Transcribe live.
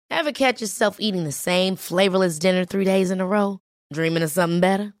Ever catch yourself eating the same flavorless dinner 3 days in a row? Dreaming of something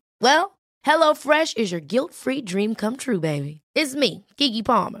better? Well, HelloFresh is your guilt-free dream come true, baby. It's me, Keke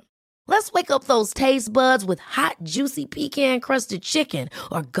Palmer. Let's wake up those taste buds with hot, juicy pecan-crusted chicken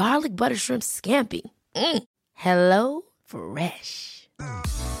or garlic butter shrimp scampi. Hello Fresh.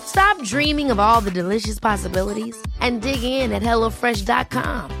 Stop dreaming of all the delicious possibilities and dig in at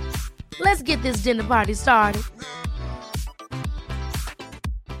HelloFresh.com. Let's get this dinner party started.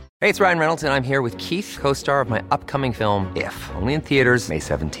 Hey, it's Ryan Reynolds, and I'm here with Keith, co-star of my upcoming film, If, only in theaters May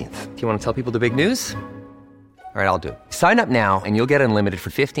 17th. Do you want to tell people the big news? All right, I'll do it. Sign up now and you'll get unlimited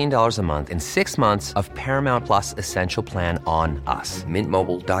for $15 a month and 6 months of Paramount Plus Essential Plan on us.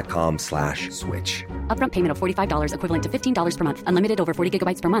 MintMobile.com/switch. Upfront payment of $45 equivalent to $15 per month. Unlimited over 40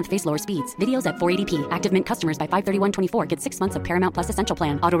 gigabytes per month. Face lower speeds. Videos at 480p. Active Mint customers by 531.24 get 6 months of Paramount Plus Essential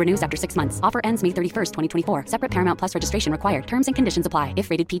Plan. Auto renews after 6 months. Offer ends May 31st, 2024. Separate Paramount Plus registration required. Terms and conditions apply if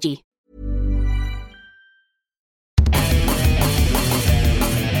rated PG.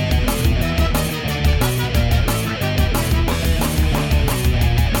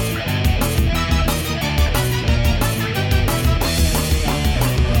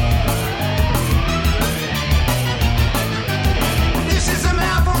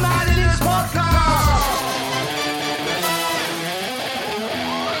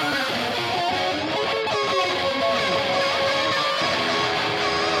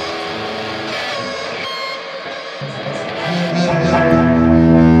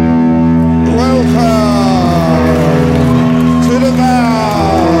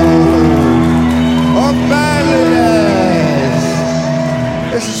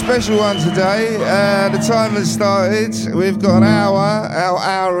 Special one today. The time has started. We've got our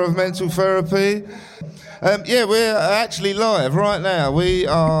hour of mental therapy. We're actually live right now. We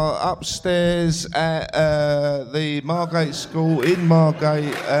are upstairs at the Margate School in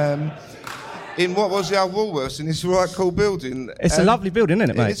Margate, in what was the old Woolworths, in this right cool building. It's a lovely building, isn't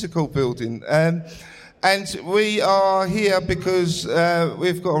it, mate? It's a cool building. And we are here because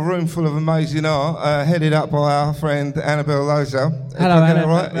we've got a room full of amazing art, headed up by our friend Annabelle Losa. Hello, Annabelle.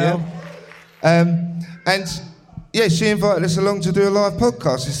 Right? Yeah. She invited us along to do a live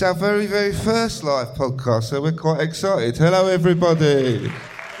podcast. It's our very, very first live podcast, so we're quite excited. Hello, everybody.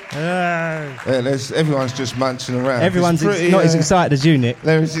 Hello. Yeah, everyone's just munching around. Everyone's not as excited as you, Nick.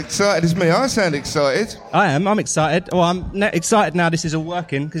 They're as excited as me. I sound excited. I am. I'm excited. Well, I'm excited now this is all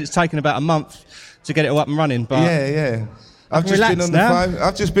working because it's taken about a month to get it all up and running, but yeah. I've just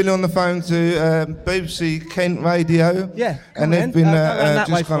been on the phone to BBC Kent Radio. Yeah, and they've been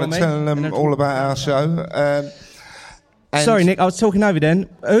just kind of telling them all about our show. Sorry, Nick, I was talking over then.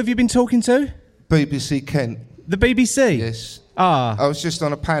 Who have you been talking to? BBC Kent. The BBC? Yes. Ah. I was just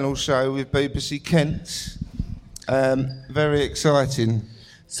on a panel show with BBC Kent. Very exciting.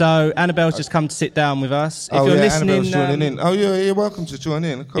 So Annabelle's just come to sit down with us. If you're listening, Annabelle's joining in. Oh, yeah, you're welcome to join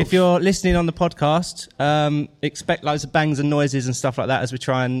in, of course. If you're listening on the podcast, expect loads of bangs and noises and stuff like that as we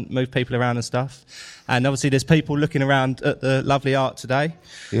try and move people around and stuff. And obviously there's people looking around at the lovely art today,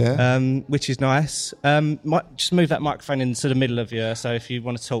 which is nice. Just move that microphone into the middle of you, so if you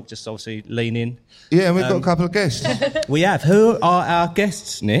want to talk, just obviously lean in. Yeah, and we've got a couple of guests. We have. Who are our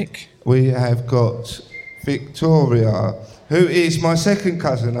guests, Nick? We have got Victoria, who is my second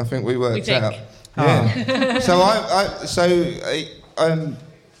cousin. I think we worked out. Yeah. So the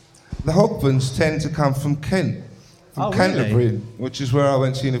Hogbans tend to come from Kent, from Canterbury, really? Which is where I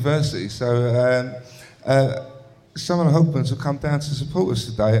went to university. So some of the Hogbans have come down to support us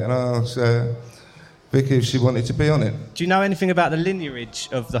today, and I asked Vicki if she wanted to be on it. Do you know anything about the lineage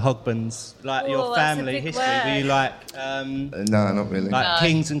of the Hogbans, like your family history? Word. Were you like no, not really. Like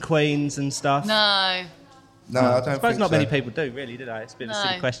kings and queens and stuff? No, I don't suppose think not so. many people do, really, do they? It's been a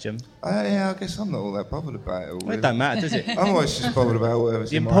silly question. I guess I'm not all that bothered about it. Well, it don't matter, does it? I'm always just bothered about whatever's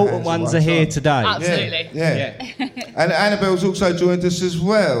the in my important hands ones are here today. Absolutely. Yeah. And Annabelle's also joined us as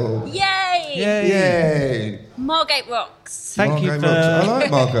well. Yay! Margate rocks. Thank you for... I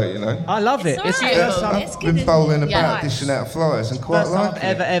like Margate, you know. I love it. It's the first time I've been bowling about, dishing out flyers, and quite like it.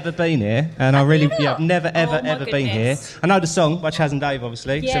 I've ever been here, and I really, I've never ever been here. I know the song by Chaz and Dave,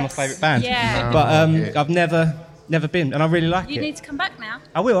 obviously. It's my favourite band. Yeah. But I've never been, and I really like it. You need to come back now.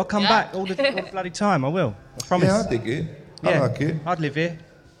 I will. I'll come back all the bloody time. I will. I promise. Yeah, I dig it. I like it. I'd live here.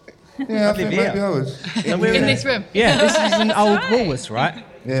 Yeah, I think maybe I would. In this room. Yeah, this is an old Woolworths, right?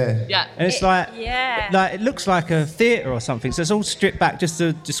 Yeah. And it's like it looks like a theatre or something. So it's all stripped back just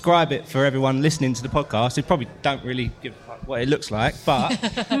to describe it for everyone listening to the podcast who probably don't really give a fuck what it looks like. But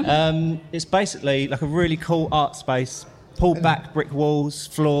it's basically like a really cool art space pulled back brick walls,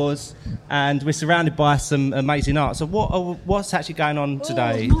 floors, and we're surrounded by some amazing art. So what's actually going on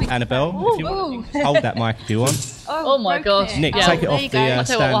today, Annabelle? If you want, hold that mic if you want. Oh my gosh. Nick, take it off the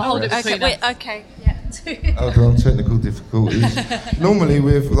stand. I'll hold it between us. Okay, yeah. Hold on, technical difficulties. Normally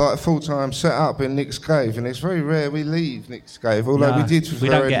we've like full-time set up in Nick's cave, and it's very rare we leave Nick's cave, although we did for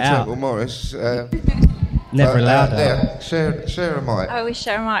Temple Morris. Never allowed that. Share a mic. Oh, we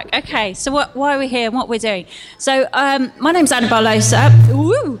share a mic. Okay, so why are we here and what we're doing? So my name's Annabelle Losa.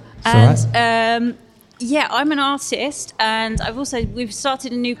 Woo! And I'm an artist, and we've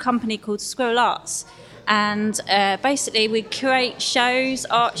started a new company called Squirrel Arts. And basically we curate shows,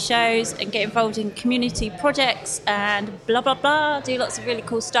 art shows, and get involved in community projects and blah, blah, blah, do lots of really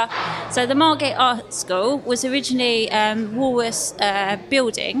cool stuff. So the Margate Art School was originally Woolworths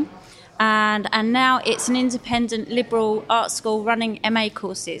building, and now it's an independent liberal art school running MA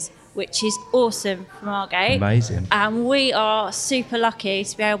courses, which is awesome for Margate. Amazing. And we are super lucky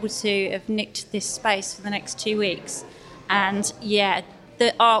to be able to have nicked this space for the next 2 weeks. And yeah,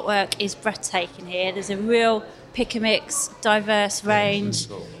 the artwork is breathtaking here. There's a real pick-a-mix, diverse range.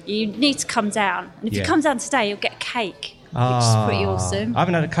 You need to come down. And if you come down today, you'll get a cake, which is pretty awesome. I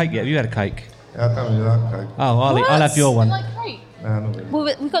haven't had a cake yet. Have you had a cake? Yeah, I don't really like cake. Oh, I'll have your one. You like cake? No, not really. Well,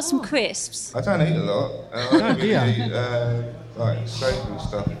 we've got some crisps. I don't eat a lot. I don't really eat like savoury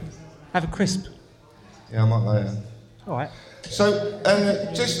stuff. Have a crisp. Yeah, I might later. All right. So,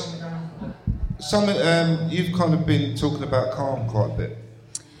 just something, you've kind of been talking about calm quite a bit.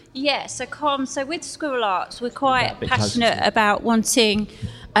 Yeah, so calm. So with Squirrel Arts, we're quite passionate about wanting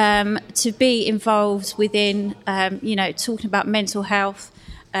to be involved within, talking about mental health,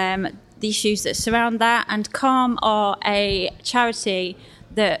 the issues that surround that. And Calm are a charity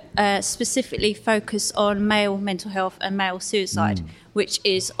that specifically focus on male mental health and male suicide, which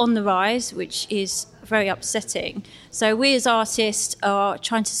is on the rise, which is very upsetting. So we as artists are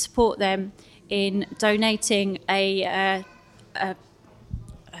trying to support them in donating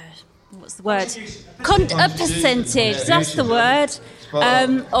what's the word? A percentage, that's the word,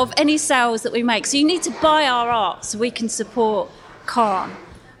 of any sales that we make. So you need to buy our art so we can support Calm.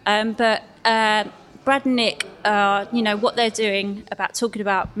 But Brad and Nick, what they're doing about talking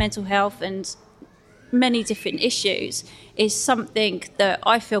about mental health and many different issues is something that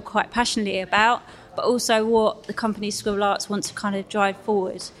I feel quite passionately about, but also what the company Squirrel Arts wants to kind of drive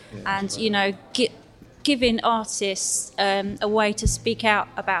forward. And, giving artists a way to speak out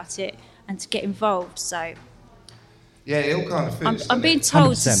about it and to get involved. So yeah, it all kind of fits. I'm being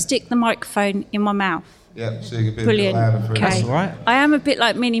told 100%. to stick the microphone in my mouth. Yeah, so you can be Brilliant. a bit louder for Okay. That's all right. I am a bit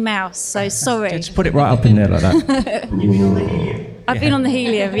like Minnie Mouse, so sorry. Just put it right up in there like that. I've been on the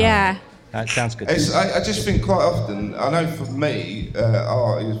helium, yeah. That sounds good. I just think quite often, I know for me,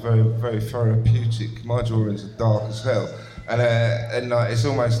 art is very, very therapeutic. My drawings are dark as hell. And it's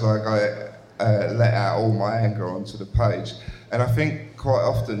almost like I let out all my anger onto the page. And I think quite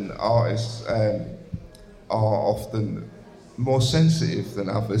often artists are often more sensitive than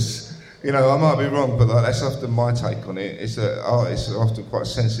others. I might be wrong, but that's often my take on it. Is that artists are often quite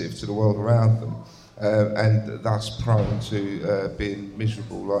sensitive to the world around them, and thus prone to being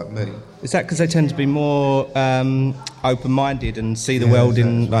miserable like me. Is that because they tend to be more open-minded and see the world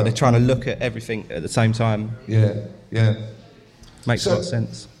in, like they're trying to look at everything at the same time? Yeah. Makes a lot of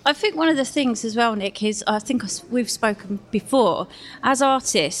sense. I think one of the things as well, Nick, is I think we've spoken before, as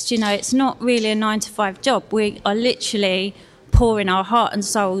artists, it's not really a 9-to-5 job. We are literally pouring our heart and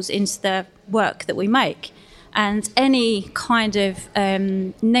souls into the work that we make. And any kind of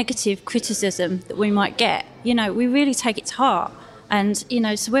negative criticism that we might get, we really take it to heart. And,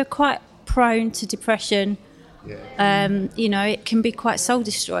 so we're quite prone to depression. It can be quite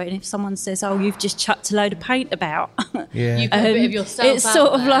soul-destroying if someone says, oh, you've just chucked a load of paint about. Yeah. You've got a bit of yourself It's out sort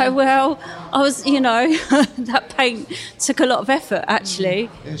of there. like, well, I was, that paint took a lot of effort, actually.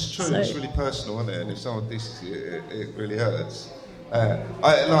 It's true, it's really personal, isn't it? And if someone disses it, it really hurts.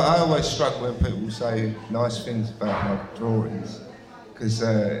 I always struggle when people say nice things about my drawings, because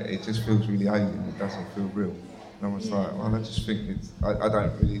it just feels really alien, it doesn't feel real. And I was like, well, I just think I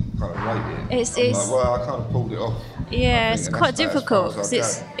don't really kind of rate it. I kind of pulled it off. Yeah, it's quite difficult because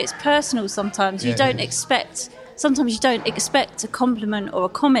it's personal sometimes. You don't expect a compliment or a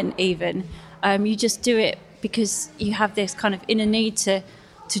comment even. You just do it because you have this kind of inner need to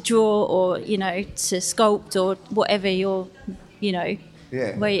draw or, to sculpt or whatever you're,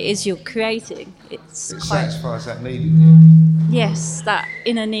 way it is you're creating. It satisfies that need in you. Yes, that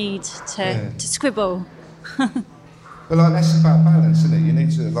inner need to scribble. But that's about balance, isn't it? You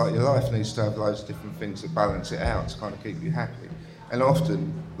need to, your life needs to have loads of different things that balance it out to kind of keep you happy. And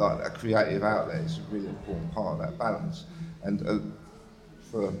often, a creative outlet is a really important part of that balance. and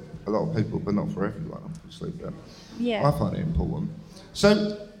for a lot of people, but not for everyone, obviously. But yeah. I find it important.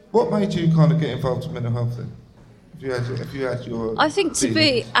 So, what made you kind of get involved in mental health then? If you had your... I think to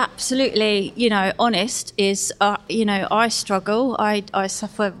be absolutely, honest is, I struggle. I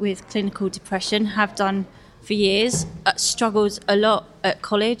suffer with clinical depression, have done for years. Struggled a lot at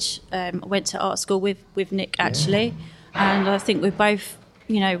college. I went to art school with Nick, actually. And I think we both,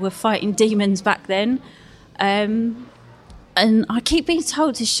 were fighting demons back then. And I keep being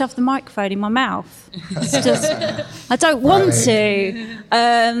told to shove the microphone in my mouth. It's just, I don't want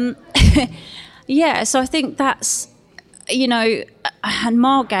to. Yeah, so I think that's, and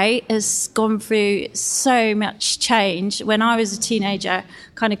Margate has gone through so much change. When I was a teenager,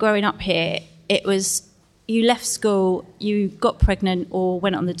 kind of growing up here, it was you left school, you got pregnant or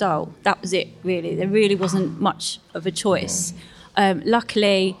went on the dole. That was it, really. There really wasn't much of a choice.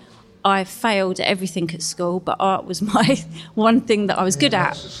 Luckily, I failed at everything at school, but art was my one thing that I was good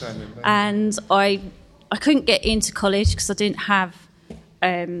at. And I couldn't get into college because I didn't have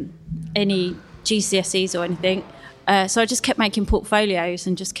any GCSEs or anything. So I just kept making portfolios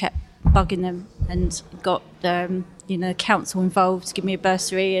and just kept bugging them and got the council involved to give me a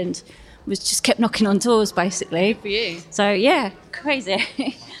bursary and just kept knocking on doors, basically. Good for you. So yeah, crazy.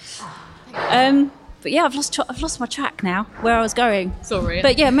 But yeah, I've lost my track now where I was going. Sorry.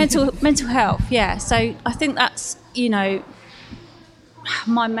 But yeah, mental health. Yeah, so I think that's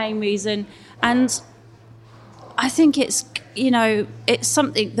my main reason, and I think it's it's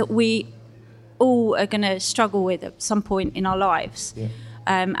something that we all are going to struggle with at some point in our lives. Yeah.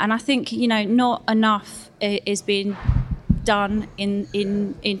 And I think not enough is being done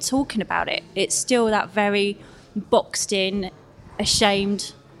in talking about it. It's still that very boxed in,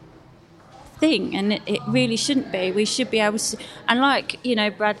 ashamed thing, and it really shouldn't be. We should be able to, and like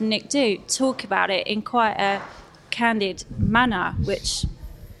Brad and Nick do, talk about it in quite a candid manner, which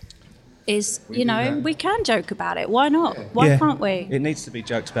is we can joke about it. Why not? Why can't we? It needs to be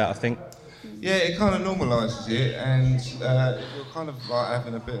joked about, I think. Yeah, it kind of normalises it, and if you're kind of like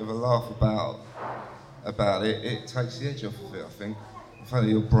having a bit of a laugh about it, it takes the edge off of it, I think. In fact,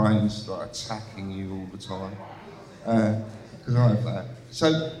 your brain's like attacking you all the time. Because I have that.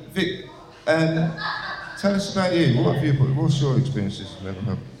 So, Vic, tell us about you. What's your experiences with mental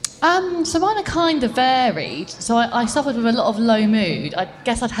health? So mine are kind of varied. So I suffered with a lot of low mood. I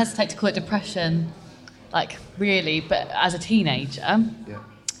guess I'd hesitate to call it depression, really, but as a teenager. Yeah.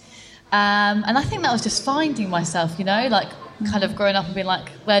 And I think that was just finding myself, kind of growing up and being like,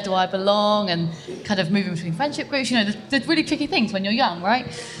 where do I belong? And kind of moving between friendship groups, the really tricky things when you're young, right?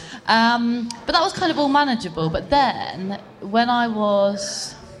 But that was kind of all manageable. But then when I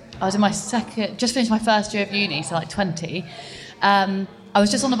was in my just finished my first year of uni, so 20, I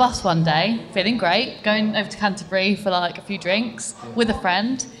was just on the bus one day, feeling great, going over to Canterbury for a few drinks with a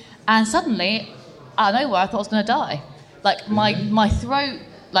friend, and suddenly, out of nowhere, I thought I was going to die. My throat,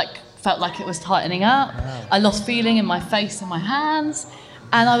 felt like it was tightening up. Wow. I lost feeling in my face and my hands,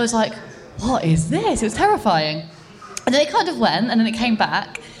 and I was like, what is this? It was terrifying. And then it kind of went, and then it came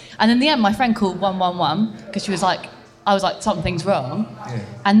back, and in the end my friend called 111 because she was like, I was like, something's wrong. Yeah.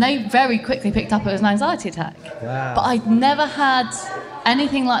 And they very quickly picked up it was an anxiety attack. Wow. But I'd never had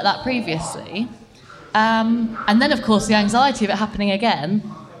anything like that previously. And then of course the anxiety of it happening again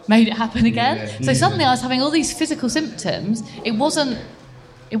made it happen again. Yeah. So suddenly I was having all these physical symptoms. It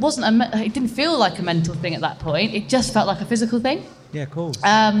didn't feel like a mental thing at that point. It just felt like a physical thing. Yeah, cool.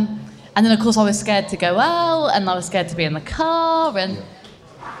 And then, of course, I was scared to go out, and I was scared to be in the car, and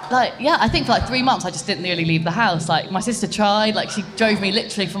I think for 3 months I just didn't really leave the house. My sister tried, she drove me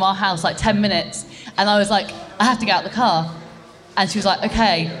literally from our house 10 minutes, and I was like, I have to get out the car. And she was like,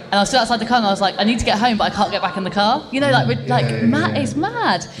 okay. And I was still outside the car, and I was like, I need to get home, but I can't get back in the car. It's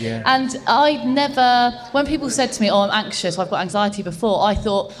mad. Yeah. And I never, when people said to me, oh, I'm anxious, or I've got anxiety before, I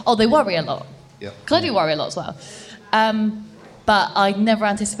thought, oh, they worry a lot. Because I do worry a lot as well. But I never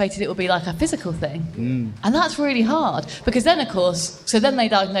anticipated it would be a physical thing. Mm. And that's really hard. Because then, of course, then they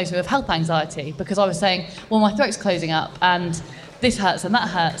diagnosed me with health anxiety, because I was saying, well, my throat's closing up, and this hurts, and that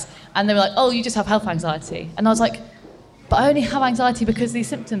hurts. And they were like, oh, you just have health anxiety. And I was like, but I only have anxiety because these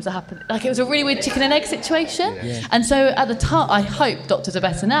symptoms are happening. It was a really weird chicken and egg situation. Yeah. And so at the time, I hope doctors are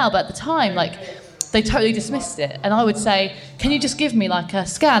better now, but at the time, they totally dismissed it. And I would say, can you just give me a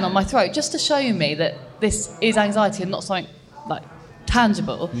scan on my throat just to show me that this is anxiety and not something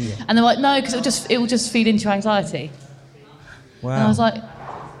tangible? Yeah. And they're like, no, because it will just feed into your anxiety. Wow. And I was like,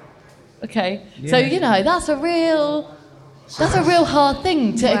 okay. Yeah. So, that's a real hard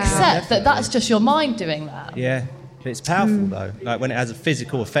thing to accept, that that's just your mind doing that. Yeah. But it's powerful though, like when it has a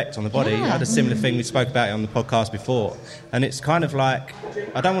physical effect on the body. I had a similar thing, we spoke about it on the podcast before, and it's kind of like,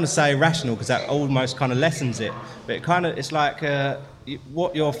 I don't want to say irrational because that almost kind of lessens it, but it's like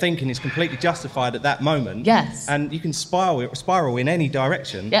what you're thinking is completely justified at that moment. Yes. And you can spiral in any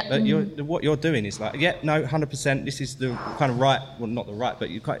direction. Yeah. But what you're doing is like, 100%, this is the kind of right, well, not the right, but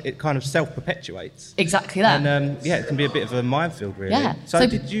it kind of self-perpetuates. Exactly that. And it can be a bit of a minefield, really. Yeah. So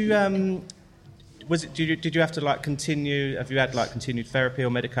did you... Did you have to like continue? Have you had like continued therapy or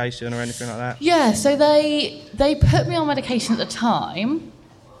medication or anything like that? Yeah, so they put me on medication at the time,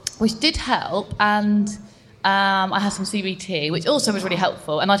 which did help, and I had some CBT, which also was really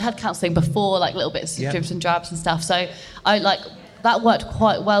helpful. And I'd had counselling before, like little bits of dribs and drabs and stuff. So that worked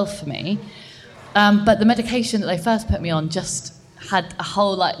quite well for me. But the medication that they first put me on just had a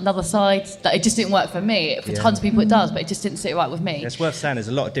whole like another side that it just didn't work for me. For tons of people it does, but it just didn't sit right with me. It's worth saying there's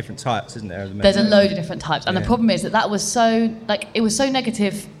a lot of different types, isn't there? There's a load of different types, and the problem is that was so it was so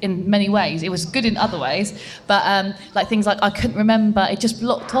negative in many ways. It was good in other ways, but like things like I couldn't remember. It just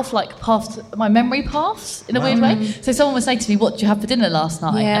blocked off like past my memory paths in a weird way. So someone would say to me, "What did you have for dinner last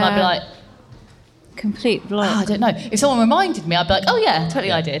night?" And I'd be like, complete block. I don't know. If someone reminded me, I'd be like, "Oh yeah,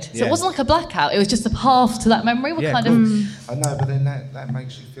 totally, I did." So it wasn't like a blackout. It was just the path to that memory. Kind of. I know, but then that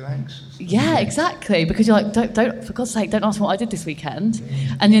makes you feel anxious. Yeah, exactly. Because you're like, don't for God's sake, don't ask me what I did this weekend.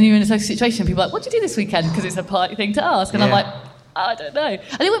 And then you're in a social situation. People are like, "What did you do this weekend?" Because it's a polite thing to ask. And I'm like, I don't know.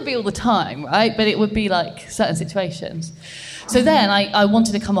 And it wouldn't be all the time, right? But it would be like certain situations. So then I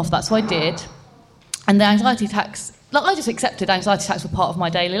wanted to come off that, so I did. And the anxiety attacks. Like, I just accepted anxiety attacks were part of my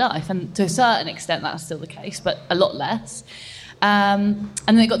daily life, and to a certain extent that's still the case, but a lot less. And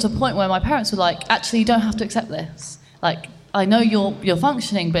then it got to a point where my parents were like, actually, you don't have to accept this. Like, I know you're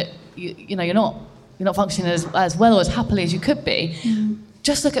functioning, but you know you're not functioning as well or as happily as you could be.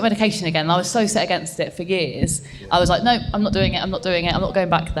 Just look at medication again. And I was so set against it for years. I was like, no, I'm not doing it, I'm not going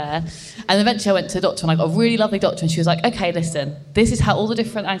back there. And eventually I went to a doctor, and I got a really lovely doctor, and she was like, okay, listen, this is how all the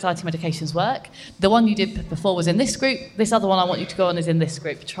different anxiety medications work. The one you did before was in this group. This other one I want you to go on is in this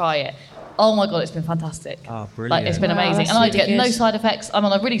group. Try it. Oh my God, it's been fantastic. Oh, brilliant. Like, it's been amazing. And I get no side effects. I'm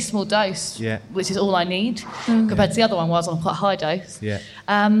on a really small dose, which is all I need, compared to the other one where I was on quite a high dose.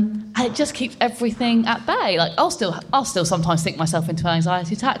 And it just keeps everything at bay. Like, I'll still sometimes think myself into an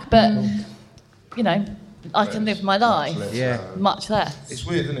anxiety attack, but, you know, I can live my life much less. It's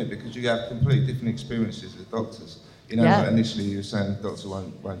weird, isn't it? Because you have completely different experiences as doctors. You know, like initially you were saying the doctor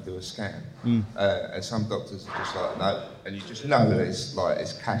won't do a scan. And some doctors are just like, no, and you just know that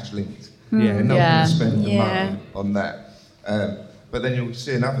it's cash linked. They're not going to spend the money on that. But then you'll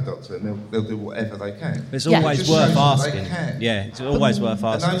see another doctor and they'll do whatever they can. It's always worth asking. It's always worth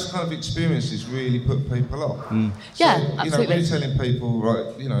asking. And those kind of experiences really put people off. So, absolutely. We're telling people,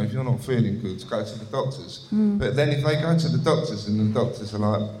 right, you know, if you're not feeling good, go to the doctors. But then if they go to the doctors and the doctors are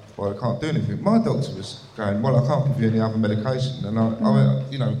like, well, I can't do anything. My doctor was going, well, I can't give you any other medication. And I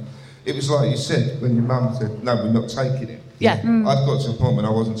you know, it was like you said, when your mum said, no, we're not taking it. I'd got to a point when I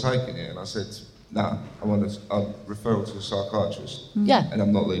wasn't taking it, and I said, no, I want a referral to a psychiatrist. And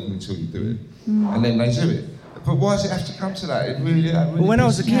I'm not leaving until you do it. And then they do it. But why does it have to come to that? It really well, when I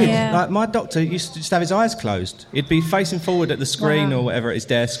was a kid, like my doctor used to just have his eyes closed. He'd be facing forward at the screen or whatever at his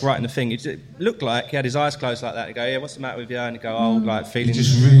desk, writing the thing. It looked like he had his eyes closed like that. He'd go, yeah, what's the matter with you? And he'd go, oh, like feeling,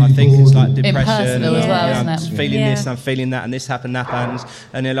 really I think it's like depression. Impersonal as well, isn't it? Feeling this and I'm feeling that, and this happened, that happens.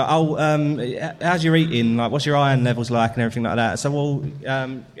 And they're like, oh, how's your eating? Like, what's your iron levels like and everything like that? So, well,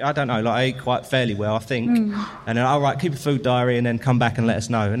 I don't know, like I eat quite fairly well, I think. And then, all right, keep a food diary and then come back and let us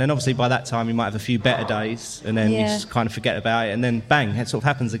know. And then obviously by that time you might have a few better days, and then you just kind of forget about it, and then bang, it sort of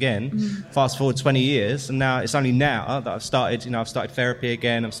happens again. Fast forward 20 years, and now it's only now that I've started therapy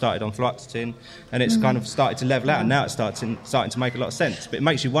again. I've started on fluoxetine, and it's kind of started to level out, and now it's starting to make a lot of sense. But it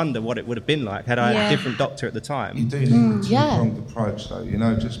makes you wonder what it would have been like had I had a different doctor at the time. You do need a two-pronged approach, though. You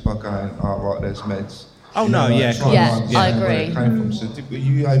know, just by going, oh, right, there's meds. Oh, no, I agree. Where it came from. So were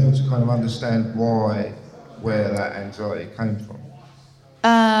you able to kind of understand where that anxiety came from?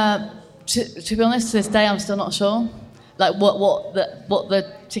 To be honest, to this day, I'm still not sure. Like what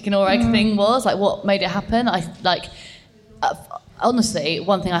the chicken or egg thing was, like what made it happen. Honestly,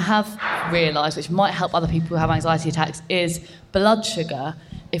 one thing I have realised, which might help other people who have anxiety attacks, is blood sugar.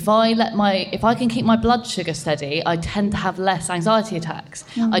 If I can keep my blood sugar steady, I tend to have less anxiety attacks.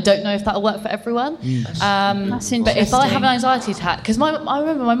 I don't know if that'll work for everyone. That's interesting. But if I have an anxiety attack, because I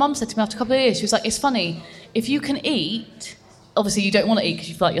remember my mum said to me after a couple of years, she was like, it's funny, if you can eat, obviously you don't want to eat because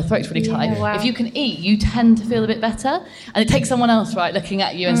you feel like your throat's really tight. Wow. If you can eat, you tend to feel a bit better. And it takes someone else, right, looking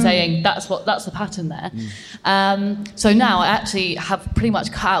at you and saying, that's the pattern there. So now I actually have pretty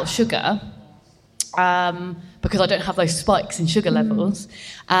much cut out sugar. because I don't have those spikes in sugar levels.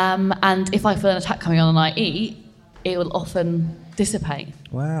 And if I feel an attack coming on and I eat, it will often dissipate.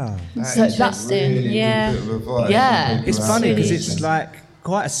 Wow. So that's really Yeah. good bit of advice. Yeah. It's funny because it's like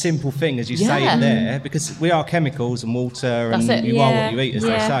quite a simple thing, as you say Yeah. it there, because we are chemicals and water, and That's it. you are Yeah. what you eat, as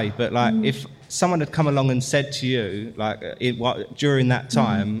they say. But like, if someone had come along and said to you, like, during that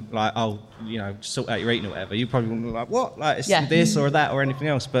time, like, oh, you know, sort out your eating or whatever, you probably wouldn't be like, what? Like, it's this or that or anything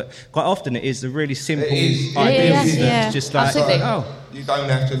else. But quite often it is a really simple idea. Yeah. Just like, Absolutely. oh, You don't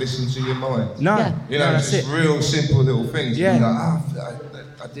have to listen to your mind. no, Yeah. You know, no, it's that's just it. real simple little things. Yeah. You're like,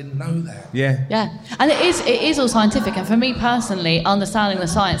 I didn't know that. Yeah. Yeah, and it is all scientific. And for me personally, understanding the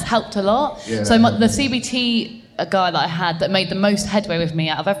science helped a lot. Yeah. So the CBT guy that I had that made the most headway with me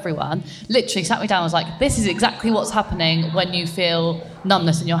out of everyone literally sat me down and was like, this is exactly what's happening when you feel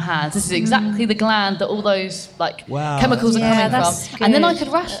numbness in your hands. This is exactly the gland that all those chemicals are coming that's from. And then I good.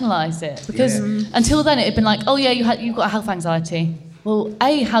 could rationalise it because until then it had been like, oh yeah, you've got health anxiety. Well,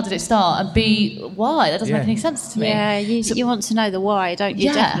 A, how did it start? And B, why? That doesn't make any sense to me. Yeah, you want to know the why, don't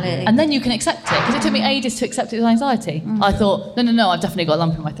you? Definitely. And then you can accept it. Because it took me ages to accept it with anxiety. I thought, no, I've definitely got a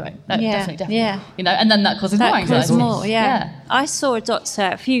lump in my throat. No, definitely. Yeah. You know, and then that causes more That anxiety. causes more, yeah. I saw a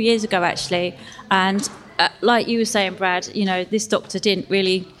doctor a few years ago, actually, and like you were saying, Brad, you know, this doctor didn't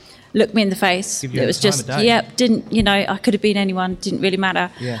really look me in the face. Give you It was the time just, of day. didn't, you know, I could have been anyone, didn't really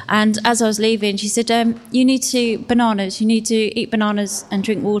matter. Yeah. And as I was leaving, she said, you need to eat bananas and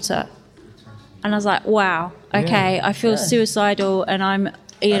drink water. And I was like, wow, okay, I feel suicidal and I'm,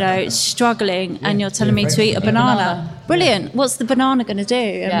 you know, struggling, and you're telling me to eat a banana. Brilliant. What's the banana going to do?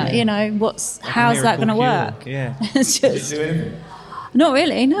 And, you know, how's that going to work? Yeah. It's just, not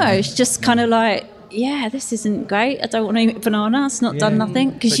really, no. It's just kind of like, yeah, this isn't great. I don't want to eat a banana. It's not done nothing.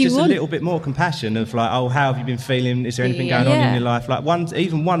 Because you just want a little bit more compassion of like, oh, how have you been feeling? Is there anything going on in your life? Like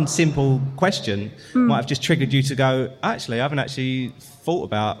even one simple question might have just triggered you to go, actually, I haven't actually thought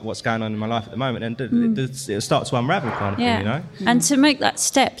about what's going on in my life at the moment, and it'll start to unravel kind of thing, you know. And to make that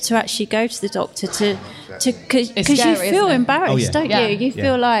step to actually go to the doctor because you scary, feel isn't it? embarrassed, don't you? You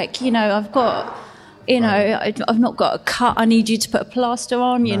feel like, you know, I've got. You know, I've not got a cut. I need you to put a plaster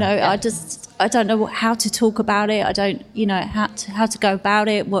on. You know, I don't know how to talk about it. I don't, you know, how to go about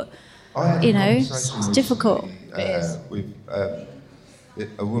it. You know, it's difficult. With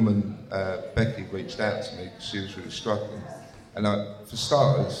a woman, Becky, reached out to me because she was really struggling. And for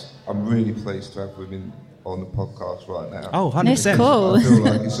starters, I'm really pleased to have women on the podcast right now. Oh, 100%. It's cool. I feel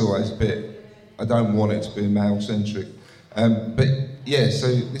like it's always a bit. I don't want it to be male-centric, but yeah. So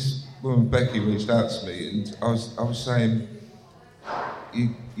this woman Becky reached out to me, and I was saying,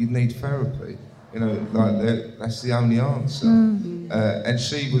 you need therapy. You know, like that's the only answer. And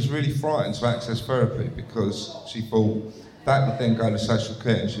she was really frightened to access therapy because she thought that would then go to social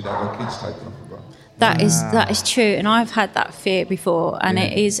care and she'd have her kids taken off of her. That is true, and I've had that fear before, and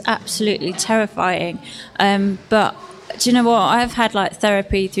it is absolutely terrifying. But do you know what? I've had like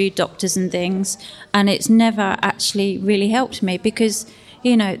therapy through doctors and things, and it's never actually really helped me because,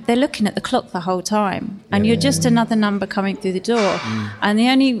 you know, they're looking at the clock the whole time, and you're just another number coming through the door. And the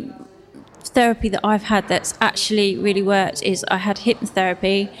only therapy that I've had that's actually really worked is I had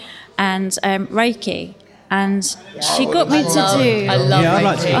hypnotherapy and Reiki. And she got me to do. I love I'd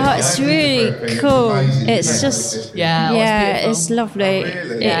like Reiki. to. Oh, it's really cool. It's just, it's lovely.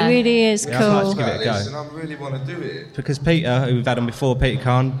 Really? It really is Yeah, I'd cool. like to give it a go. And I really want to do it. Because Peter, who we've had on before, Peter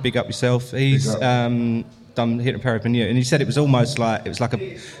Khan, big up yourself. He's Big up. done hypnotherapy on you, and he said it was almost like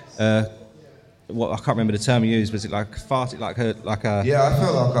a what I can't remember the term he used. Was it like farted, like a? Yeah, I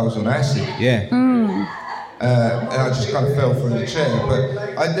felt like I was on acid. Yeah. And I just kind of fell through the chair,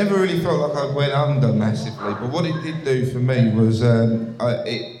 but I never really felt like I went under massively. But what it did do for me was,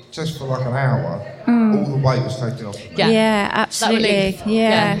 it just for like an hour, all the weight was taken off. Of me. Yeah, absolutely. relief.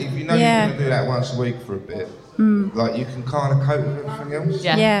 Yeah. If you know you're going to do that once a week for a bit, like you can kind of cope with everything else.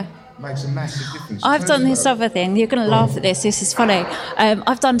 Yeah. Makes a massive difference. I've done this other thing. You're going to laugh at this. This is funny.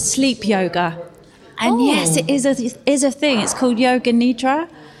 I've done sleep yoga, and yes, it is a thing. It's called yoga nidra.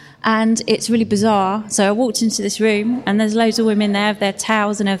 And it's really bizarre. So I walked into this room, and there's loads of women there with their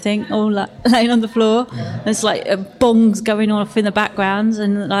towels and everything, all like, laying on the floor. There's like bongs going off in the background,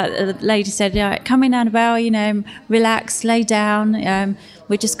 and like the lady said, "Yeah, come in, Annabelle. You know, relax, lay down.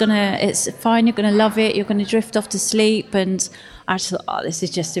 We're just gonna. It's fine. You're gonna love it. You're gonna drift off to sleep." And I just thought, oh, this is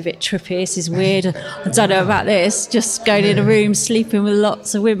just a bit trippy. This is weird. I don't know about this. Just going in a room, sleeping with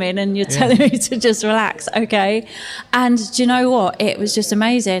lots of women, and you're telling me to just relax, okay? And do you know what? It was just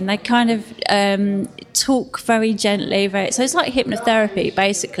amazing. They kind of talk very gently. So it's like hypnotherapy,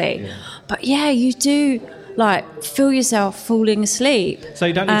 basically. Yeah. But yeah, you do like feel yourself falling asleep. So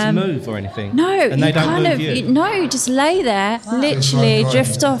you don't need to move or anything? No, and they don't move you? No, just lay there, literally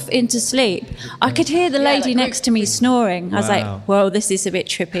drift off into sleep. I could hear the lady next to me snoring. I was like, well, this is a bit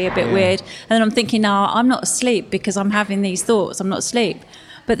trippy, a bit weird. And then I'm thinking, no, I'm not asleep because I'm having these thoughts. I'm not asleep.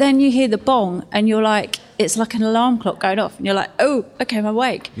 But then you hear the bong and you're like, it's like an alarm clock going off. And you're like, oh, okay, I'm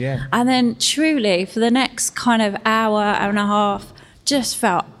awake. Yeah. And then truly for the next kind of hour and a half, just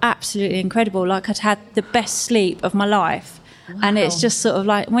felt absolutely incredible. Like I'd had the best sleep of my life. Wow. And it's just sort of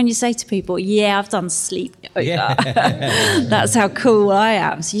like when you say to people, yeah, I've done sleep yoga. Yeah. That's how cool I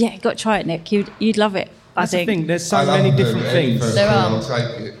am. So yeah, you've got to try it, Nick. You'd love it. That's the thing. There's so many different things. There are.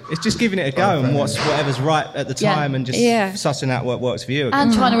 It's just giving it a go and whatever's right at the time and just sussing out what works for you.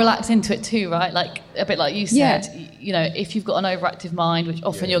 And trying to relax into it too, right? Like a bit like you said, you know, if you've got an overactive mind, which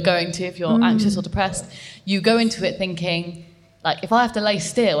often you're going to if you're anxious or depressed, you go into it thinking, like, if I have to lay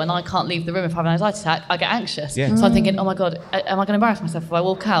still and I can't leave the room if I have an anxiety attack, I get anxious. Yeah. So I'm thinking, oh my God, am I going to embarrass myself if I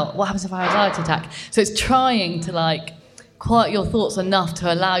walk out? What happens if I have an anxiety attack? So it's trying to, like, quiet your thoughts enough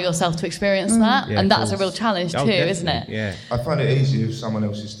to allow yourself to experience that. Yeah, and that's a real challenge too, definitely. Isn't it? Yeah. I find it easier if someone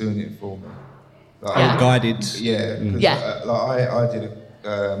else is doing it for me. Like, guided. Yeah. I did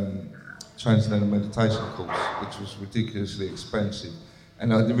a transcendental meditation course, which was ridiculously expensive.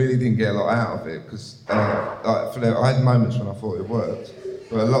 And I really didn't get a lot out of it because I had moments when I thought it worked,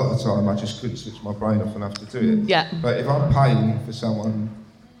 but a lot of the time I just couldn't switch my brain off enough to do it. Yeah. But if I'm paying for someone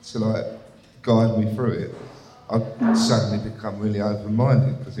to like guide me through it, I suddenly become really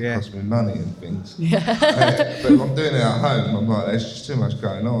open-minded because it costs me money and things. Yeah. But if I'm doing it at home, I'm like, there's just too much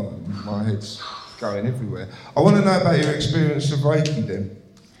going on and my head's going everywhere. I want to know about your experience of Reiki then.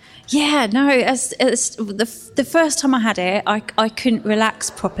 Yeah, no, as the first time I had it, I couldn't relax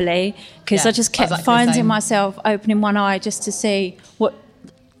properly because I just kept finding myself opening one eye just to see what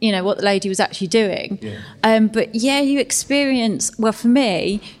the lady was actually doing. Yeah. But yeah, you experience, well, for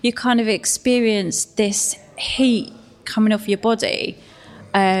me, you kind of experience this heat coming off your body.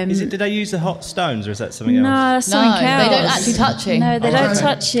 Did they use the hot stones or is that something else? No, that's something else. They don't actually touch you. No, they don't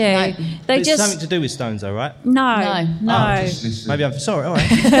touch you. No. It's something to do with stones though, right? No. Maybe I'm sorry, all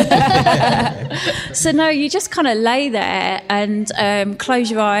right. So no, you just kind of lay there and close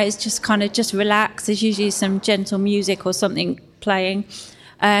your eyes, just relax. There's usually some gentle music or something playing.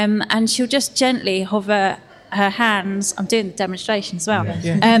 And she'll just gently hover her hands, I'm doing the demonstration as well,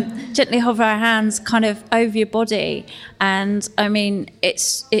 gently hover her hands kind of over your body. And I mean,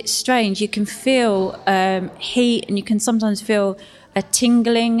 it's strange. You can feel heat and you can sometimes feel a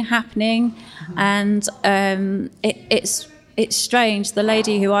tingling happening. And it's strange. The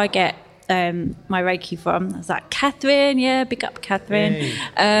lady who I get my Reiki from, I was like, Catherine, big up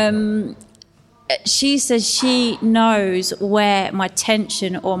Catherine. She says she knows where my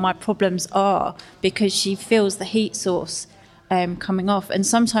tension or my problems are because she feels the heat source coming off. And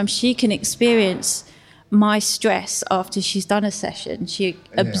sometimes she can experience my stress after she's done a session. She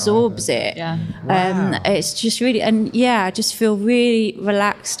absorbs it. Yeah. Wow. It's just really, I just feel really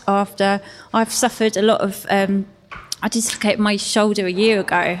relaxed after. I've suffered a lot of, I dislocated my shoulder a year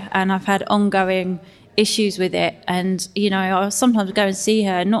ago and I've had ongoing issues with it, and I'll sometimes go and see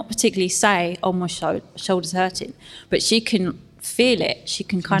her and not particularly say, oh, my shoulder's hurting, but she can feel it. She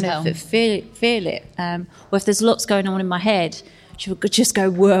can kind of feel it. Or if there's lots going on in my head, she'll just go,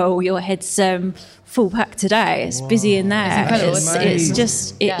 whoa, your head's full packed today. It's busy in there.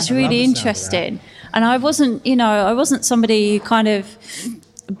 It's really interesting. And I wasn't somebody who kind of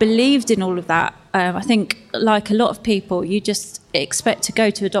believed in all of that. I think like a lot of people, you just expect to go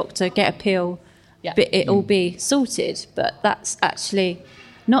to a doctor, get a pill, but it'll be sorted. But that's actually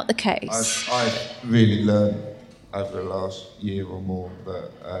not the case. I've really learned over the last year or more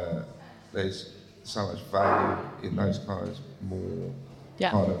that there's so much value in those kind of more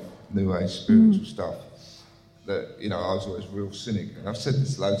kind of new age spiritual stuff. That I was always a real cynic, and I've said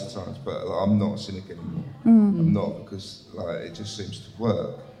this loads of times, but I'm not a cynic anymore. I'm not, because it just seems to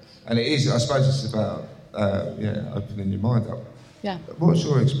work, and it is. I suppose it's about opening your mind up. Yeah. What's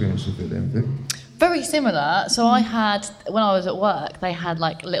your experience with it then, Vic? Very similar. So I had, when I was at work, they had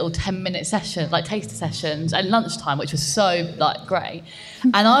like little 10-minute sessions, like taster sessions at lunchtime, which was so like great.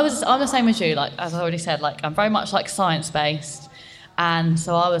 And I'm the same as you, like as I already said, like I'm very much like science-based. And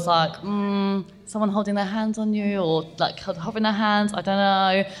so I was like, someone holding their hands on you or like hovering their hands, I don't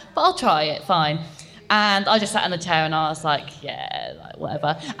know, but I'll try it, fine. And I just sat in the chair and I was like, like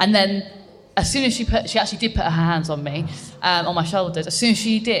whatever. And then as soon as she actually did put her hands on me, on my shoulders, as soon as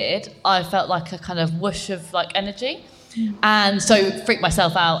she did, I felt like a kind of whoosh of like energy. And so freaked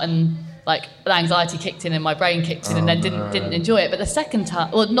myself out and like the anxiety kicked in and my brain kicked in, and then didn't enjoy it. But the second time,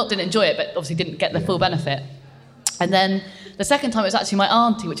 well, not didn't enjoy it, but obviously didn't get the full benefit. And then the second time it was actually my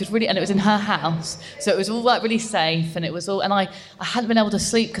auntie, which was really, and it was in her house, so it was all like really safe, and it was all, and I hadn't been able to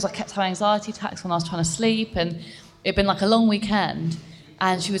sleep because I kept having anxiety attacks when I was trying to sleep, and it'd been like a long weekend,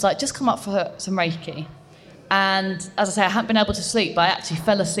 and she was like, just come up for some Reiki. And as I say, I hadn't been able to sleep, but I actually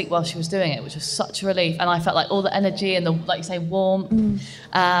fell asleep while she was doing it, which was such a relief. And I felt like all the energy and the, like you say, warmth.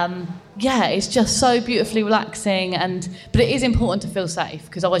 It's just so beautifully relaxing. But it is important to feel safe,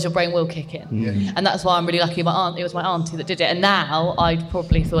 because otherwise your brain will kick in. Yeah. And that's why I'm really lucky. It was my auntie that did it. And now I'd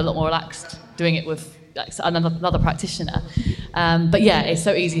probably feel a lot more relaxed doing it with another practitioner. But yeah, it's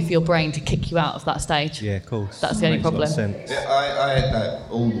so easy for your brain to kick you out of that stage. Yeah, of course. That's the only problem. Yeah, I had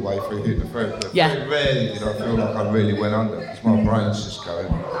that all the way through hypnotherapy. Yeah. Very rarely did I feel like I really went under, because my brain's just going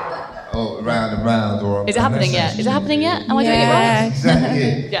round and round. Is it happening yet? Is it happening yet? Am I doing it right? Exactly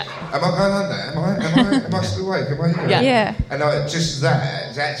it. Yeah. Am I going under? Am I still awake? Am I here? Yeah. And just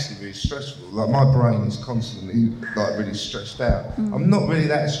that is actually really stressful. Like, my brain is constantly like really stressed out. I'm not really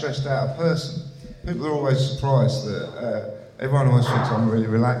that stressed out a person. People are always surprised that everyone always thinks I'm really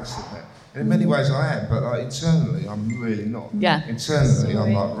relaxed in that. And in many ways I am, but like internally I'm really not. Yeah. Internally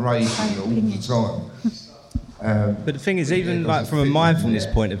I'm like raging all the time. But the thing is, even like from a mindfulness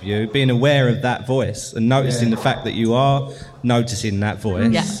point of view, being aware of that voice and noticing the fact that you are noticing that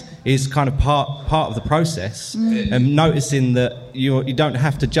voice is kind of part of the process. And noticing that you don't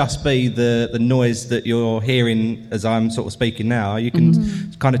have to just be the noise that you're hearing as I'm sort of speaking now. You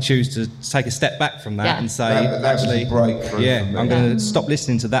can kind of choose to take a step back from that and say, actually, I'm going to stop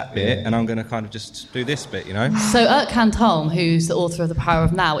listening to that bit and I'm going to kind of just do this bit, you know? So Eckhart Tolle, who's the author of The Power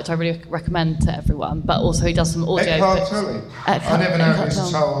of Now, which I really recommend to everyone, but also he does some audio bits. I never know if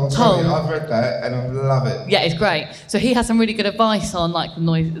it's Tolle. I've read that and I love it. Yeah, it's great. So he has some really good advice on like the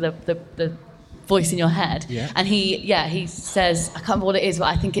noise, the voice in your head. Yeah. And he says, I can't remember what it is, but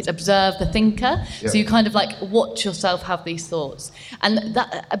I think it's observe the thinker. Yeah. So you kind of like watch yourself have these thoughts.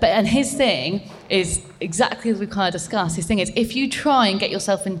 And his thing is exactly as we kind of discussed. His thing is, if you try and get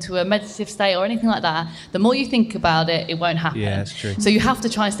yourself into a meditative state or anything like that, the more you think about it, it won't happen. Yeah, that's true. So you have to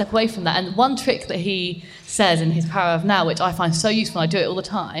try and step away from that. And one trick that he says in his Power of Now, which I find so useful, I do it all the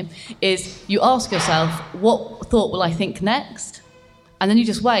time, is you ask yourself, what thought will I think next? And then you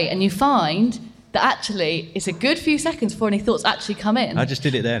just wait, and you find that actually it's a good few seconds before any thoughts actually come in. I just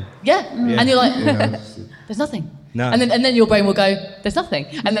did it then. Yeah. And you're like, there's nothing. No. And then your brain will go, there's nothing.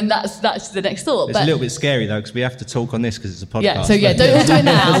 And then that's the next thought. It's a little bit scary though, because we have to talk on this because it's a podcast. Yeah, so don't all do it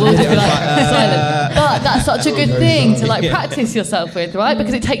now. We'll do it silent. But that's such a good thing to like practice yourself with, right?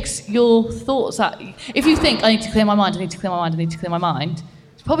 Because it takes your thoughts out. If you think, I need to clear my mind, it's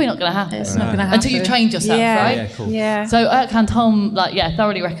probably not going to happen. It's not going to happen. Until you trained yourself, right? Yeah, cool. Yeah. So Eckhart Tolle,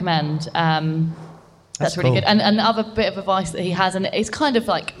 thoroughly recommend. That's really good. And the other bit of advice that he has, and it's kind of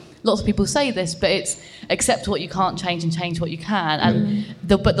like, lots of people say this, but it's accept what you can't change and change what you can. And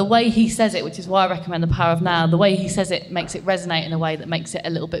but the way he says it, which is why I recommend The Power of Now, the way he says it makes it resonate in a way that makes it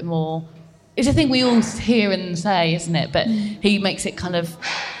a little bit more... It's a thing we all hear and say, isn't it? But he makes it kind of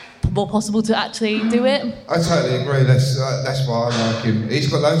more possible to actually do it. I totally agree. That's why I like him.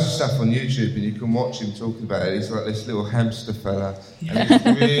 He's got loads of stuff on YouTube, and you can watch him talking about it. He's like this little hamster fella, and he's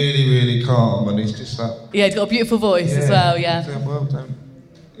really, really calm, and he's just like... Yeah, he's got a beautiful voice as well, yeah. Well, don't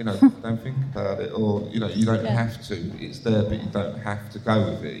think about it, or, you don't have to. It's there, but you don't have to go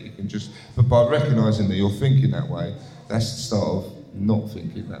with it. You can just... But by recognising that you're thinking that way, that's the start of not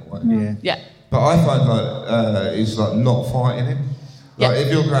thinking that way. Yeah. But I find it's like not fighting him. Like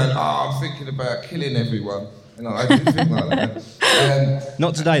if you're going, I'm thinking about killing everyone, and I didn't think like that.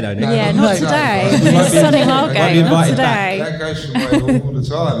 Not today though, Nick. Yeah, not today. It's Sunny Margate, not today. That goes from way all the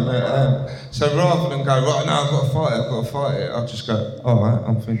time. So rather than go, right, no, I've got to fight it, I'll just go, all right,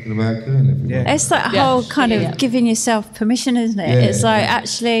 I'm thinking about killing everyone. Yeah. It's that whole kind of giving yourself permission, isn't it? Yeah, it's like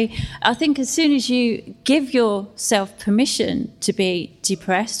actually, I think as soon as you give yourself permission to be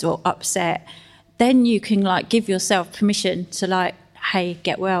depressed or upset, then you can like give yourself permission to like, hey,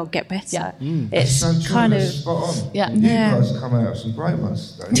 get well, get better. Yeah. It's so true, kind of spot on. Yeah. You guys come out with some great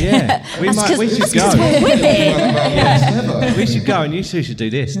ones today. Yeah, we should go. We're women. We should go, and you two should do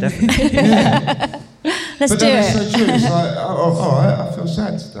this definitely. Let's do it. It's so true. It's like, all right, I feel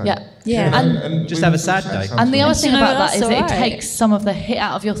sad today. Yeah. And just have a sad day. And the other thing about that is that it takes some of the hit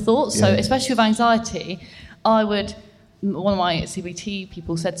out of your thoughts. So especially with anxiety, one of my CBT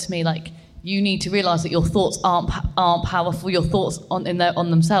people said to me, like, you need to realise that your thoughts aren't powerful. Your thoughts on their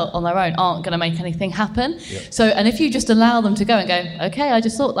own aren't going to make anything happen. So, and if you just allow them to go and go, okay, I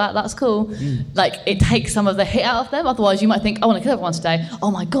just thought that's cool. Like, it takes some of the hit out of them. Otherwise, you might think, I want to kill everyone today.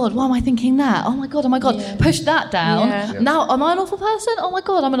 Oh my God, why am I thinking that? Oh my God. Yeah. Push that down. Yeah. Now, am I an awful person? Oh my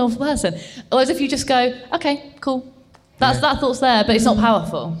God, I'm an awful person. Whereas if you just go, okay, cool. That thought's there, but it's not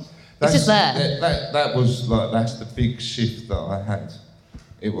powerful. It's just there. That was like, that's the big shift that I had.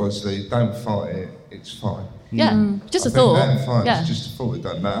 It was the don't fight it, it's fine. Yeah, just I a thought. Don't fight, it's just a thought, it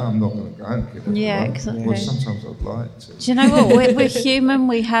don't matter, I'm not going to go and kill it. Yeah, exactly. Well, sometimes I'd like to. Do you know what? We're human,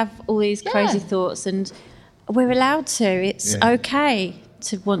 we have all these crazy thoughts, and we're allowed to. It's okay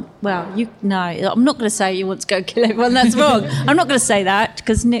to want, I'm not going to say you want to go kill everyone, that's wrong. I'm not going to say that,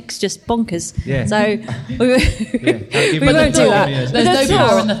 because Nick's just bonkers. Yeah. So we won't do that. There's no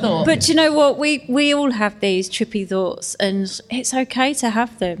power in the thought. But you know what? We all have these trippy thoughts, and it's okay to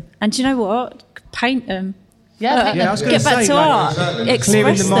have them. And do you know what? Paint them. Yeah, I was gonna get back say, to art. clearing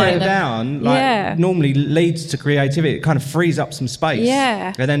Express the mind them. down, normally leads to creativity. It kind of frees up some space.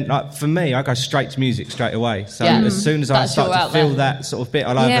 Yeah. And then, like, for me, I go straight to music straight away. So Yeah. as soon as I That's start your to feel outlet. that sort of bit,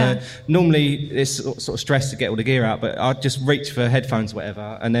 I'll either normally it's sort of stress to get all the gear out, but I'll just reach for headphones or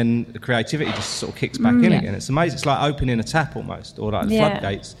whatever, and then the creativity just sort of kicks back in again. It's amazing. It's like opening a tap almost, or like the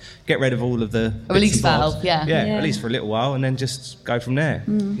floodgates. Get rid of all of the A release bits and bobs. valve, yeah, at least for a little while, and then just go from there.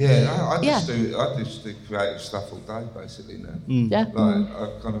 Yeah, I just do creative stuff all day, basically, now. Yeah. Like,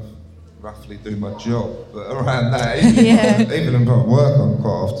 I kind of roughly do my job, but around that, even if I work, I'm quite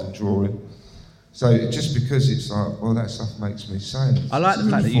often drawing. So just because it's like, well, that stuff makes me sane. I like the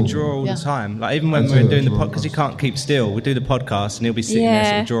fact that you draw all the time. Like, even when we're doing the podcast, because you can't keep still, we do the podcast and he'll be sitting there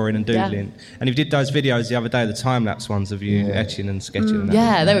sort of drawing and doodling. And you did those videos the other day, the time-lapse ones of you etching and sketching. And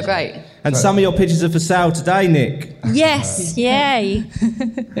Yeah, they were great. And some of your pictures are for sale today, Nick. Yes, yay.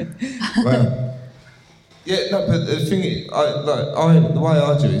 Well, but the thing is, the way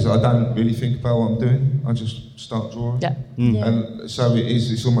I do it is I don't really think about what I'm doing. I just start drawing. Yeah. And so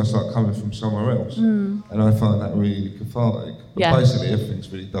it's almost like coming from somewhere else. And I find that really cathartic. But basically everything's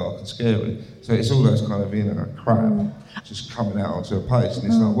really dark and scary. So it's all those kind of inner crap just coming out onto a page. And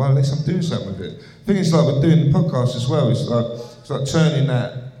it's like, well, at least I'm doing something with it. The thing is, like, with doing the podcast as well, it's like turning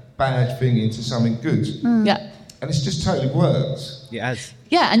that bad thing into something good. Yeah. And it's just totally worked. Yes.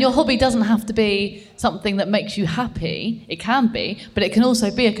 Yeah, and your hobby doesn't have to be something that makes you happy. It can be, but it can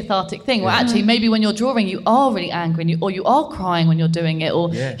also be a cathartic thing. Where actually, maybe when you're drawing, you are really angry, or you are crying when you're doing it,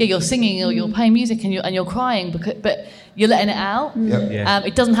 or you're singing, or you're playing music and you're crying, but you're letting it out.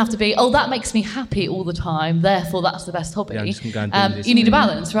 It doesn't have to be, that makes me happy all the time, therefore that's the best hobby. Yeah, I'm just gonna go and do this you need a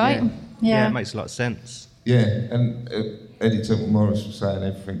balance, right? Yeah, it makes a lot of sense. Yeah, and Eddie Temple Morris was saying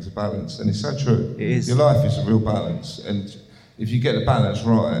everything's a balance, and it's so true. It is. Your life is a real balance, and if you get the balance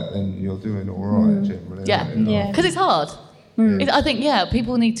right, then you're doing all right generally. Yeah, because it's hard. I think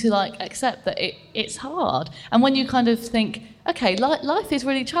people need to accept that it's hard, and when you kind of think, okay, life is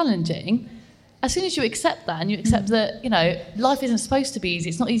really challenging. As soon as you accept that, and you accept that life isn't supposed to be easy,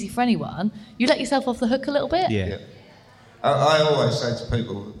 it's not easy for anyone. You let yourself off the hook a little bit. Yeah. I always say to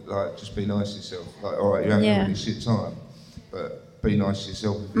people, just be nice to yourself. All right, you're having a really shit time, but be nice to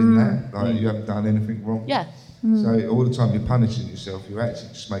yourself within that. You haven't done anything wrong. Yeah. So all the time you're punishing yourself, you're actually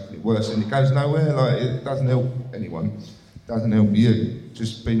just making it worse, and it goes nowhere. It doesn't help anyone. It doesn't help you.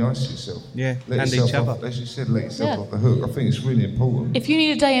 Just be nice to yourself. Yeah, let and yourself each other. Off, as you said, let yourself off the hook. I think it's really important. If you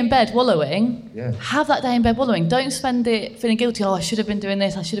need a day in bed wallowing, have that day in bed wallowing. Don't spend it feeling guilty. I should have been doing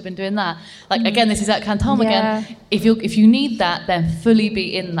this. I should have been doing that. Again, this is that Canton again. If you need that, then fully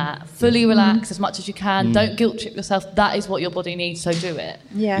be in that. Fully relax as much as you can. Don't guilt trip yourself. That is what your body needs. So do it.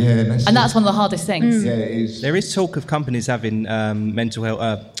 Yeah. And that's one of the hardest things. Yeah, it is. There is talk of companies having mental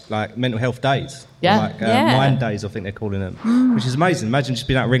health days. Yeah. Mind days, I think they're calling them, which is amazing. Imagine just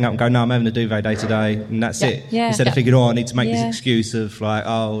being able to ring up and go, no, I'm having a duvet day today, and that's it. Yeah. Instead of thinking, I need to make this excuse of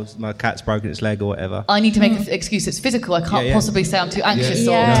my cat's broken its leg or whatever. I need to make an excuse that's physical. I can't possibly say I'm too anxious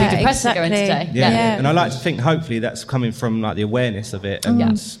or too depressed to go in today. Yeah. And I like to think, hopefully, that's coming from the awareness of it.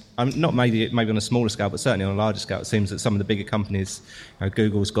 And not maybe on a smaller scale, but certainly on a larger scale, it seems that some of the bigger companies,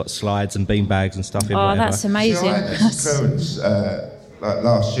 Google's got slides and beanbags and stuff in whatever. That's amazing. I had this occurrence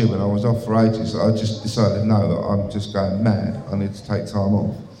last year when I was off for ages. I just decided, no, I'm just going mad. I need to take time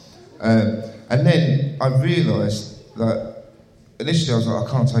off. And then I realised that initially I was like,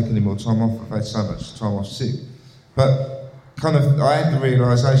 I can't take any more time off. I've had so much time off sick. But kind of, I had the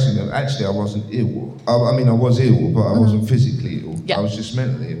realisation that actually I wasn't ill. I was ill, but I wasn't physically ill. I was just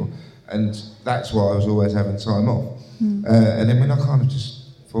mentally ill. And that's why I was always having time off. And then when I kind of just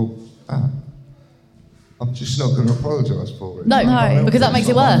thought, I'll I'm just not going to apologise for it. No, because that makes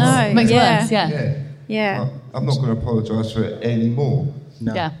it worse. No, it makes it worse, yeah. Yeah. I'm not going to apologise for it anymore.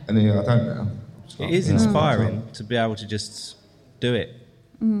 No. Yeah. And I don't now. It is inspiring to be able to just do it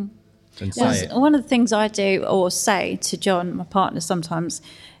and say it. One of the things I do or say to John, my partner, sometimes,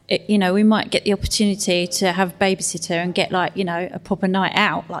 we might get the opportunity to have a babysitter and get a proper night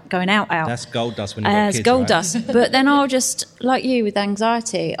out, like going out. That's gold dust when you've got kids, it's gold right? dust. But then I'll just, like you with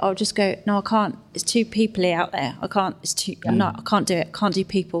anxiety, I'll just go, no, I can't. It's too peoply out there. I can't. It's too. No, I can't do it. Can't do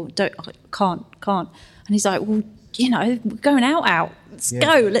people. I can't. And he's like, well, we're going out. Let's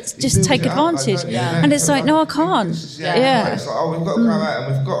go. Let's just take advantage. And it's like, no, I can't. It's like, oh, we've got to go out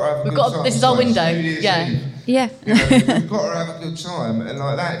and we've got to have a good time. This is our window. Yeah. We've got to have a good time, and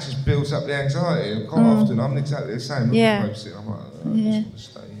like that just builds up the anxiety. And quite often, I'm exactly the same. I'm like, I just want to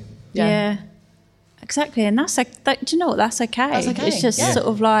stay in. Yeah. Exactly, and do you know what? That's okay. That's okay. It's just sort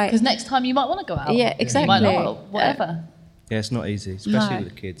of like because next time you might want to go out. Yeah, exactly. You might not, whatever. Yeah, it's not easy, especially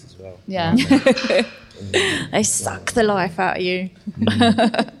with the kids as well. Yeah. They suck the life out of you.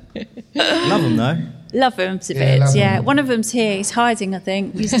 Love them though. Love them to bits. Yeah, one of them's here. He's hiding, I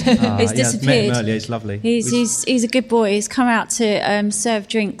think. He's disappeared. Met him earlier. He's lovely. He's a good boy. He's come out to serve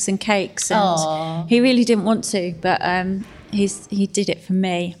drinks and cakes, and he really didn't want to, but he did it for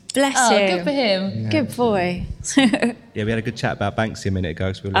me. Bless him. Good for him. Yeah. Good boy. Yeah, we had a good chat about Banksy a minute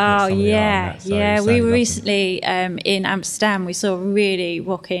ago. So we were looking at some of the art and that, so we were recently in Amsterdam. We saw a really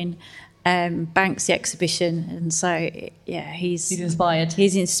rocking Banksy exhibition, and so he's inspired.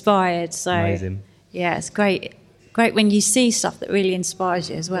 He's inspired. So amazing. Yeah, it's great when you see stuff that really inspires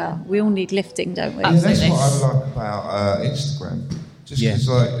you as well. We all need lifting, don't we? Yeah, that's what I like about Instagram. Just because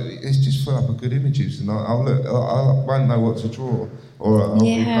it's just full up of good images, and I won't know what to draw, or I'll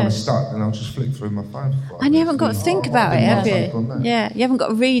be kind of stuck, and I'll just flick through my phone. And you haven't got to think about it, have you? Yeah, you haven't got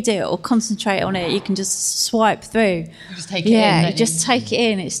to read it or concentrate on it. You can just swipe through. You just take it in. Yeah, you just take it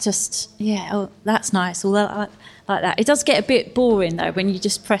in. It's just that's nice. All that. Like that. It does get a bit boring though when you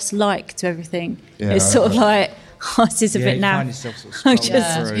just press like to everything. Yeah, it's sort of like, this is a bit now. You find yourself sort of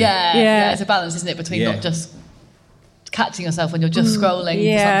scrolling through. Yeah, it's a balance, isn't it, between not just catching yourself when you're just scrolling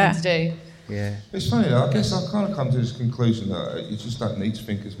for something to do. Yeah. It's funny though, I guess I've kind of come to this conclusion that you just don't need to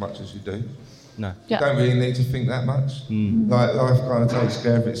think as much as you do. No. You don't really need to think that much. Like life kind of takes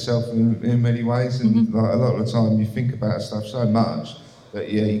care of itself in many ways, and like a lot of the time you think about stuff so much that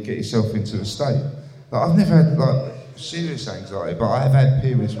you get yourself into a state. Like, I've never had serious anxiety, but I have had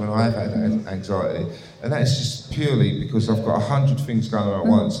periods when I have had anxiety, and that's just purely because I've got 100 things going on at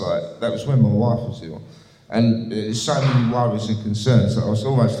once. Like that was when my wife was ill, and there's so many worries and concerns that I was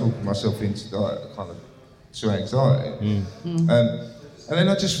almost talking myself into to anxiety. And then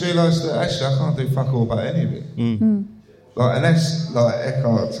I just realised that actually I can't do fuck all about any of it. And that's like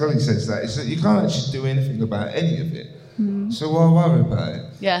Eckhart Tolle says that, is that you can't actually do anything about any of it. So why worry about it?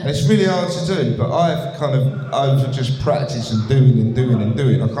 Yeah. And it's really hard to do, but I've kind of over just practice and doing.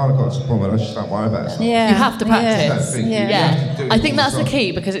 I kind of got to the point where I just don't worry about it. Yeah. You have to practice. Yeah. I think that's the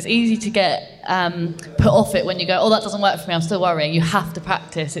key, because it's easy to get put off it when you go, that doesn't work for me, I'm still worrying. You have to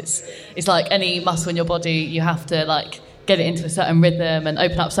practice. It's like any muscle in your body, you have to get it into a certain rhythm and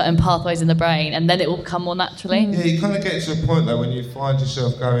open up certain pathways in the brain, and then it will become more naturally. Yeah, you kind of get to a point though when you find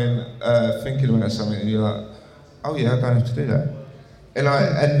yourself going, thinking about something, and you're like, oh yeah, I don't have to do that. And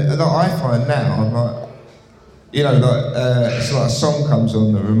I find now, I'm like, it's like a song comes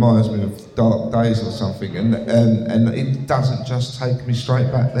on that reminds me of dark days or something, and it doesn't just take me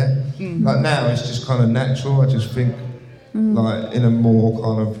straight back there. Like now, it's just kind of natural. I just think like in a more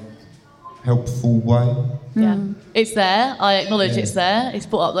kind of helpful way. Yeah, it's there. I acknowledge it's there. It's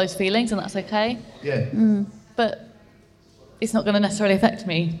brought up those feelings, and that's okay. Yeah. But it's not going to necessarily affect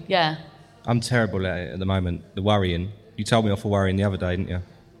me. Yeah. I'm terrible at it at the moment, the worrying. You told me off for worrying the other day, didn't you?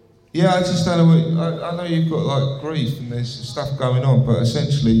 Yeah, I just don't know. I know you've got grief and there's stuff going on, but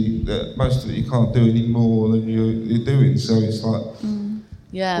essentially most of it you can't do any more than you're doing. So it's like,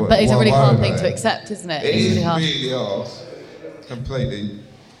 yeah, but it's a really hard thing to accept, isn't it? It's really hard. Completely.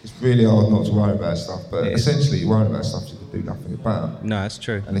 It's really hard not to worry about stuff, but essentially you worry about stuff you can do nothing about. No, that's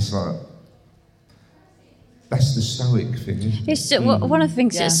true. And it's like, that's the stoic thing, isn't it? It's just, one of the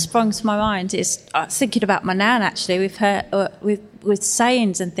things that sprung to my mind is thinking about my nan, actually, with her, with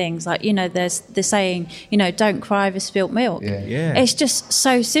sayings and things, like, there's the saying, don't cry over spilt milk. Yeah. It's just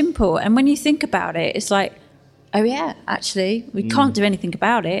so simple. And when you think about it, it's like, oh yeah, actually, we can't do anything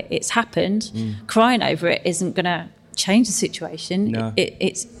about it. It's happened. Crying over it isn't going to change the situation. No.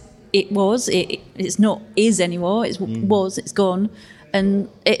 It's not is anymore. It's gone. And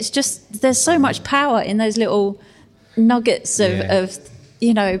it's just, there's so much power in those little nuggets of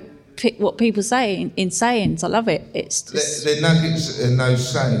pick what people say in sayings. I love it. It's just... The nuggets and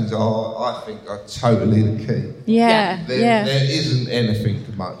those sayings I think are totally the key. Yeah. There isn't anything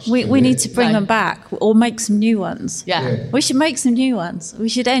much. We need to bring them back or make some new ones. Yeah. We should make some new ones. We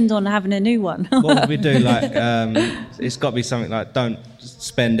should end on having a new one. What would we do? Like, it's got to be something like, don't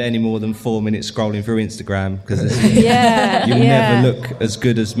spend any more than 4 minutes scrolling through Instagram because you'll never look as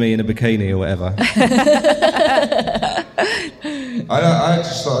good as me in a bikini or whatever. I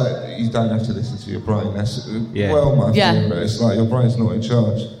just like, you don't have to listen to your brain. That's my favourite. It's like your brain's not in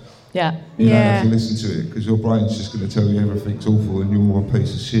charge. Yeah. You don't have to listen to it because your brain's just going to tell you everything's awful and you're a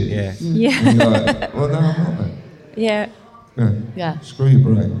piece of shit. Yeah. And you're like, well, no, I'm not that. Yeah. Screw your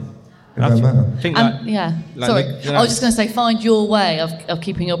brain. It don't matter. Sorry, I was just going to say, find your way of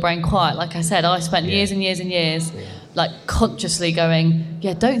keeping your brain quiet. Like I said, I spent years and years and years like consciously going,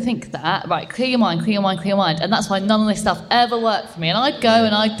 don't think that, right, clear your mind, and that's why none of this stuff ever worked for me. And I'd go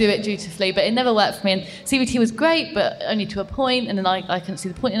and I'd do it dutifully, but it never worked for me. And CBT was great, but only to a point, and then I couldn't see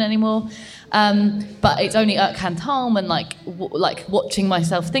the point in it anymore. But it's only Cantalm and like watching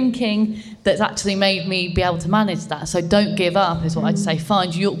myself thinking that's actually made me be able to manage that. So don't give up is what I'd say.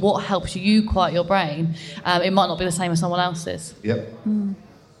 Find what helps you quiet your brain. It might not be the same as someone else's.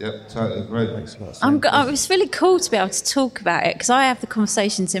 Yep, totally agree. It's really cool to be able to talk about it because I have the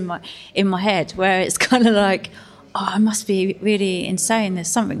conversations in my head where it's kind of like, I must be really insane. There's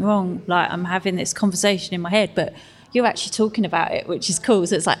something wrong. Like I'm having this conversation in my head, but you're actually talking about it, which is cool.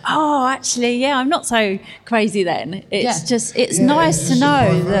 So it's like, actually, I'm not so crazy then. It's nice to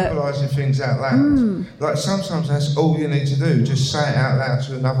know that verbalising things out loud. Like sometimes that's all you need to do. Just say it out loud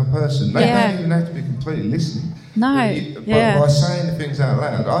to another person. They don't even have to be completely listening. No. But by saying the things out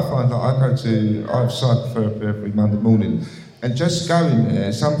loud, I find that I have psychotherapy every Monday morning, and just going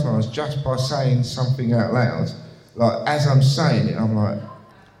there sometimes just by saying something out loud, like as I'm saying it, I'm like,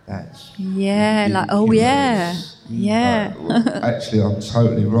 that's actually, I'm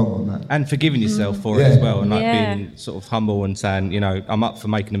totally wrong on that. And forgiving yourself for it as well, and like being sort of humble and saying, I'm up for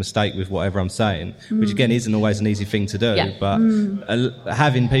making a mistake with whatever I'm saying, which again isn't always an easy thing to do. But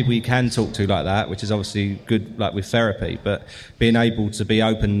having people you can talk to like that, which is obviously good, like with therapy, but being able to be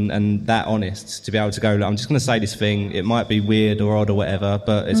open and that honest to be able to go, I'm just going to say this thing. It might be weird or odd or whatever,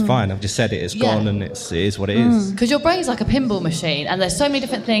 but it's fine. I've just said it. It's gone, and it is what it is. Because your brain's like a pinball machine, and there's so many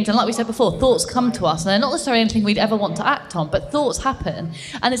different things. And like we said before, thoughts come to us, and they're not necessarily anything we'd ever want to act on, but thoughts happen.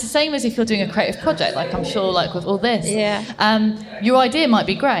 And it's the same as if you're doing a creative project, like I'm sure like with all this. Your idea might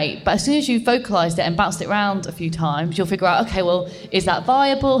be great, but as soon as you've vocalised it and bounced it around a few times, you'll figure out, okay, well, is that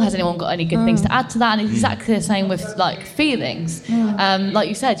viable? Has anyone got any good things to add to that? And it's exactly the same with like feelings. Like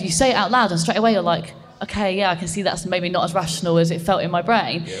you said, you say it out loud and straight away you're like, okay, I can see that's maybe not as rational as it felt in my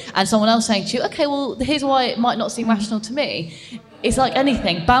brain. And someone else saying to you, okay, well, here's why it might not seem rational to me. It's like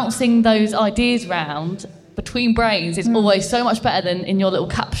anything, bouncing those ideas round between brains is always so much better than in your little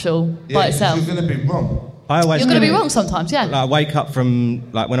capsule by itself. You're going to be wrong. You're going to be wrong sometimes, Like I wake up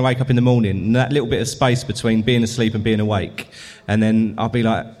when I wake up in the morning, that little bit of space between being asleep and being awake, and then I'll be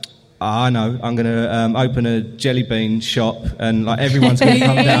like, I know, I'm going to open a jelly bean shop and like everyone's going to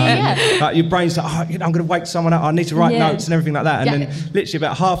come down. And, like your brain's like, I'm going to wake someone up, I need to write notes and everything like that. And then literally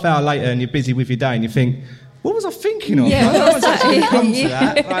about half hour later and you're busy with your day and you think, what was I thinking of? I don't actually come to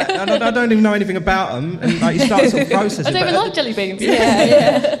that. Like, I don't even know anything about them. And like, you start sort of processing. I don't even like jelly beans.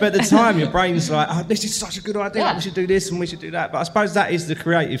 But at the time, your brain's like, this is such a good idea. Like, we should do this and we should do that. But I suppose that is the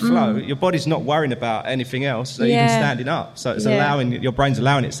creative flow. Your body's not worrying about anything else, even standing up. So it's your brain's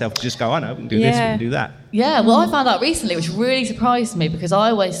allowing itself to just go, I know, we can do this, we can do that. Yeah, well, I found out recently, which really surprised me, because I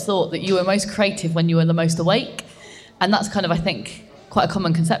always thought that you were most creative when you were the most awake. And that's kind of, I think, quite a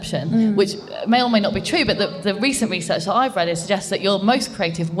common conception, which may or may not be true, but the recent research that I've read suggests that you're most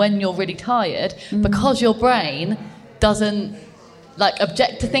creative when you're really tired, because your brain doesn't like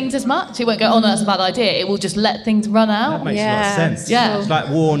object to things as much. It won't go, oh no, that's a bad idea. It will just let things run out. That makes a lot of sense. Yeah. It's like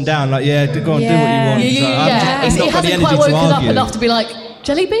worn down, like, go on, do what you want. It hasn't quite woken up enough to be like,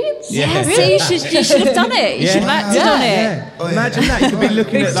 jelly beans? Yeah, really? You should have done it. You should have acted on it. Imagine that. You could be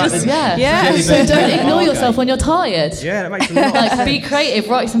looking at like jelly So don't ignore yourself when you're tired. Yeah, that makes a lot of sense. Be creative,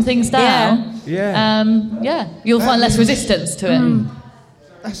 write some things down. You'll find less resistance to it.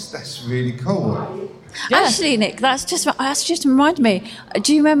 That's really cool. Actually, Nick, that's just reminded me.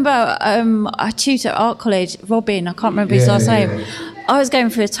 Do you remember a tutor at art college, Robin? I can't remember his last name. I was going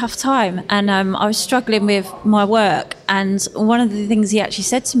through a tough time, and I was struggling with my work. And one of the things he actually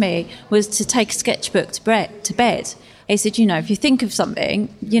said to me was to take a sketchbook to bed. He said, if you think of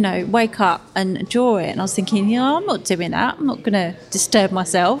something, wake up and draw it. And I was thinking, I'm not doing that. I'm not going to disturb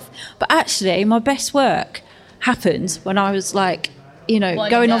myself. But actually, my best work happened when I was like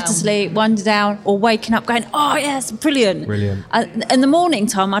going off to sleep, winding down, or waking up going, oh yes, brilliant. In the morning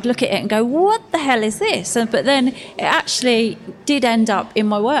time, I'd look at it and go, what the hell is this? But then it actually did end up in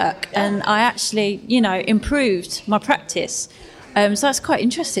my work, and I actually, improved my practice. So that's quite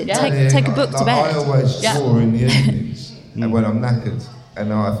interesting. Take a book to bed. I always draw in the evenings and when I'm knackered,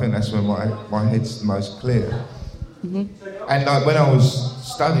 and I think that's when my head's the most clear. Mm-hmm. And like when I was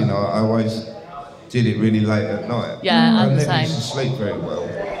studying, I always did it really late at night. Yeah, I I'm the never same. used to sleep very well.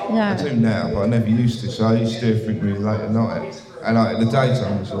 Yeah. I do now, but I never used to. So I used to do everything really late at night. And in the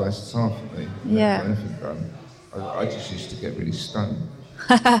daytime was a waste of time for me. Yeah. Anything done. I just used to get really stoned.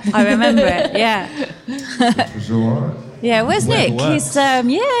 I remember it. Yeah. Which was all right. Yeah. Where's Nick? He's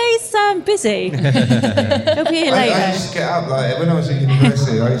busy. He'll be here later. I used to get up when I was at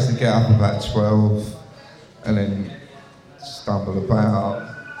university. I used to get up about 12, and then stumble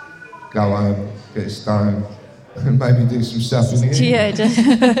about, go home, get stoned, and maybe do some stuff in the evening. Yeah,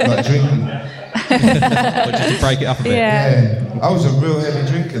 like drinking. Or just to break it up a bit. Yeah. I was a real heavy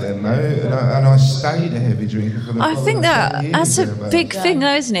drinker then, though, and I stayed a heavy drinker for the I think that's a big thing,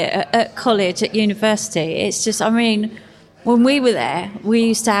 though, isn't it? At college, at university, it's just. I mean, when we were there, we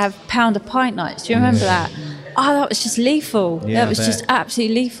used to have pound a pint nights. Do you remember that? Oh, that was just lethal. Yeah, that was just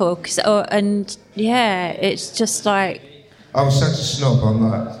absolutely lethal. It's just like. I was such a snob. I'm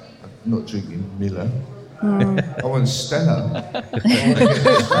not drinking Miller. I want Stella. I want to get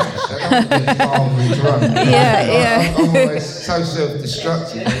scratched. I don't want to get violently drunk. Yeah. I'm always so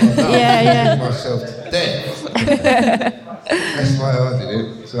self-destructive. I'm myself to death. That's why I did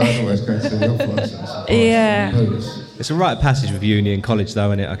it. So I'd always go to the off license. Yeah. It's a rite of passage with uni and college, though,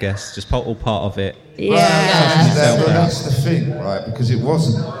 isn't it? I guess just all part of it. Yeah. That's the thing, right? Because it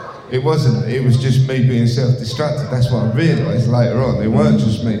wasn't. It was just me being self-destructive. That's what I realised later on. It weren't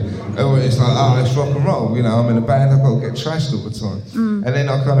just me. It's like, it's rock and roll. I'm in a band, I've got to get trashed all the time. And then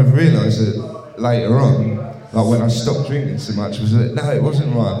I kind of realised that later on, like when I stopped drinking so much, was that, no, it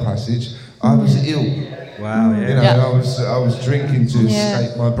wasn't rite of passage. I was ill. Wow, yeah. I was drinking to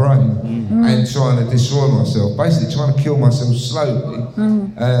escape my brain and trying to destroy myself, basically trying to kill myself slowly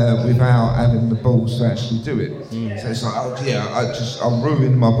without having the balls to actually do it. So it's like, I'll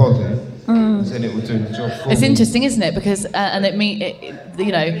ruin my body, and then it will do the job for me. It's interesting, isn't it? Because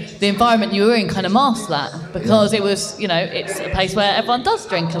the environment you were in kind of masked that, because it was, it's a place where everyone does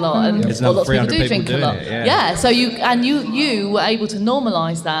drink a lot, and lots of people do drink a lot. It, So you were able to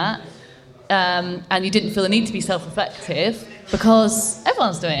normalise that. And you didn't feel the need to be self-reflective because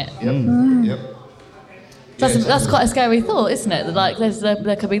everyone's doing it. Yep. That's quite a scary thought, isn't it? That like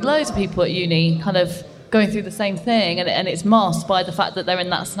there could be loads of people at uni kind of going through the same thing, and it's masked by the fact that they're in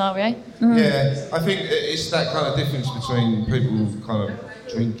that scenario. Yeah, I think it's that kind of difference between people kind of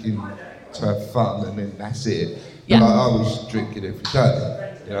drinking to have fun and then that's it. Yeah. Like I was drinking every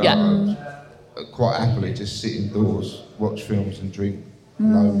day. I quite happily just sit indoors, watch films and drink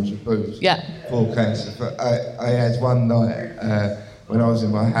loads of booze. Yeah. 4 cans. But I had one night when I was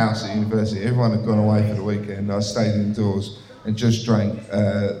in my house at university. Everyone had gone away for the weekend. I stayed indoors and just drank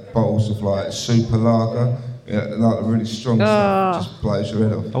bottles of like super lager, like really strong stuff. Just blows your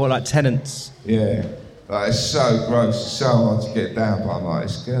head off. Oh, like Tenants. Yeah. Like, it's so gross, it's so hard to get down, but I'm like,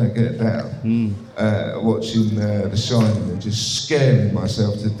 it's gonna get down. Watching The Shining and just scaring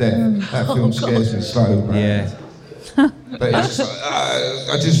myself to death. That film scares me so bad. Yeah. But it's just like,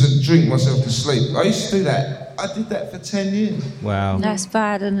 I just drink myself to sleep. I used to do that. I did that for 10 years. Wow. That's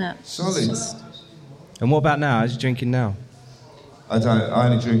bad, isn't it? Solid. And what about now? How's you drinking now? I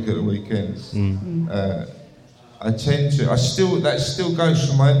only drink at the weekends. I tend to. That still goes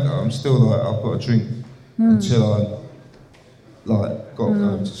through my head. I'm still like, I've got to drink until I got to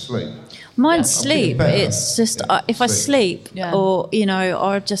go to sleep. Mine's sleep. It's just if I sleep or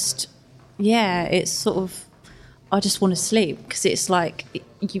or just it's sort of. I just want to sleep because it's like,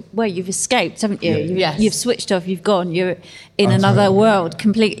 you've escaped, haven't you? You've switched off, you've gone, you're in another world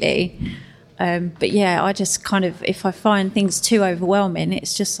completely. But I just kind of, if I find things too overwhelming,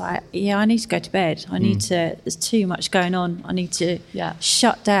 it's just like, I need to go to bed. I need to, there's too much going on. I need to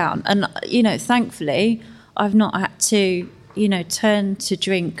shut down. And, thankfully, I've not had to, turn to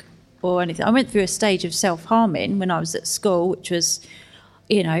drink or anything. I went through a stage of self-harming when I was at school, which was...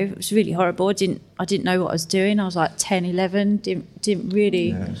 it was really horrible. I didn't know what I was doing. I was like 10, 11, didn't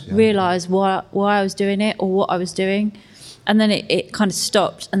really realise why I was doing it or what I was doing. And then it kind of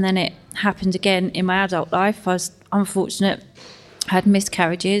stopped, and then it happened again in my adult life. I was unfortunate, had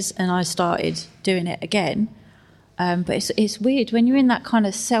miscarriages, and I started doing it again. But it's weird when you're in that kind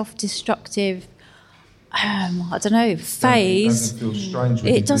of self-destructive I don't know, phase. It doesn't feel strange.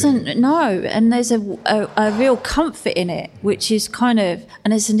 It doesn't, no. And there's a real comfort in it, which is kind of,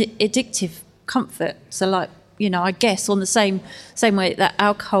 and it's an addictive comfort. So like, you know, I guess on the same way that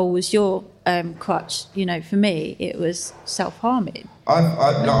alcohol was your crutch, you know, for me, it was self-harming. I've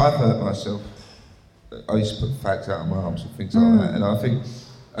hurt myself. I used to put fags out of my arms and things like that.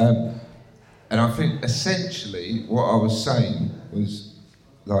 And I think essentially what I was saying was,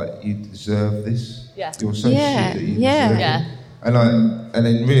 like, you deserve this. Yeah. You're so shit that you deserve it. And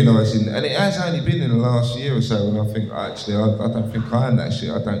then realising, and it has only been in the last year or so when I think, actually, I don't think I am that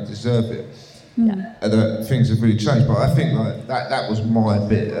shit, I don't deserve it. Yeah. And that things have really changed, but I think like that was my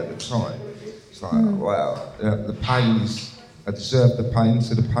bit at the time. It's like, wow, the pain is, I deserve the pain,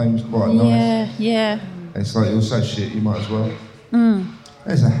 so the pain was quite nice. Yeah. And it's like, you're so shit, you might as well.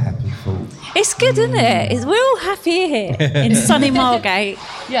 There's a happy thought. It's good, isn't it? We're all happy here in sunny Margate.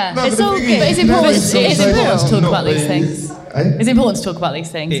 Yeah, No, it's but all the good. thing But is, it's important to talk not about these really- things. Eh? It's important to talk about these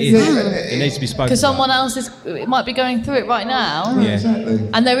things. It is. It needs to be spoken Because someone about. else might be going through it right now. Yeah. Exactly.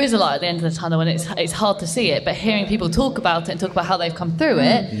 And there is a light at the end of the tunnel, and it's hard to see it. But hearing people talk about it and talk about how they've come through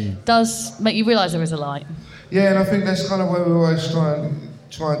it does make you realise there is a light. Yeah, and I think that's kind of where we always try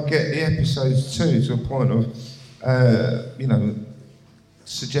and get the episodes to a point of, you know,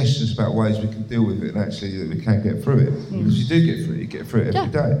 suggestions about ways we can deal with it and actually that we can get through it. Because you do get through it, you get through it every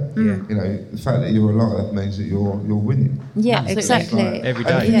day. You know, the fact that you're alive means that you're winning. Yeah, Absolutely. exactly. Like, Every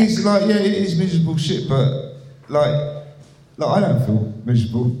and the day. thing is, like, yeah, it is miserable shit, but like I don't feel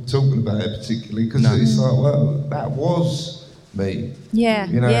miserable talking about it particularly because it's like, well, that was me. Yeah.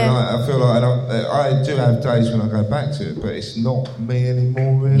 You know, like, I feel like, and I do have days when I go back to it, but it's not me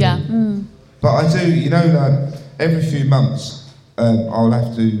anymore, really. Yeah. But I do, you know, like every few months, I'll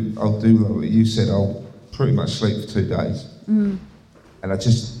do like what you said. I'll pretty much sleep for 2 days, and I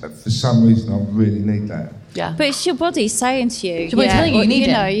just, for some reason, I really need that. Yeah. But it's your body saying to you, Your body telling you need you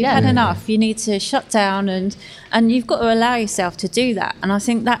it. know, you've had enough. You need to shut down, and you've got to allow yourself to do that. And I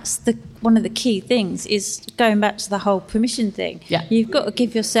think that's one of the key things is going back to the whole permission thing. Yeah. You've got to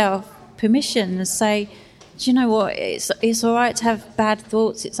give yourself permission and say, do you know what? It's all right to have bad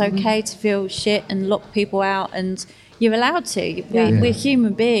thoughts. It's okay to feel shit and lock people out, and you're allowed to. We're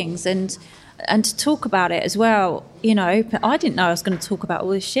human beings, and to talk about it as well. You know, but I didn't know I was going to talk about all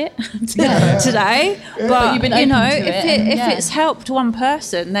this shit today. But you've been you open know, to it, if it's helped one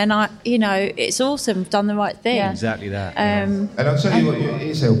person, then it's awesome. We've done the right thing. Yeah. Exactly that. And I'll tell you what, it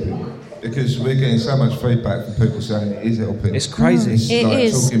is helping. Because we're getting so much feedback from people saying it is helping. It's crazy. It's It like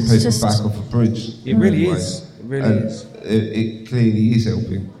is. talking It's people just- back off a bridge. It really in a way. is. It really And is. It clearly is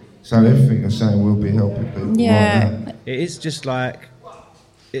helping. So everything you're saying will be helping people. Yeah. Right now. It is just like,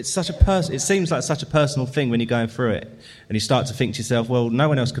 it's such a it seems like such a personal thing when you're going through it, and you start to think to yourself, well, no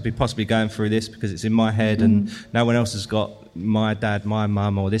one else could be possibly going through this because it's in my head, and no one else has got my dad, my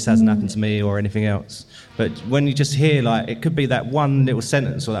mum, or this hasn't happened to me, or anything else. But when you just hear, like, it could be that one little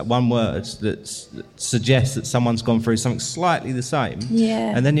sentence or that one word that suggests that someone's gone through something slightly the same,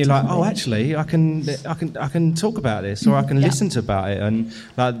 and then you're like, oh, actually, I can talk about this, or I can listen to about it, and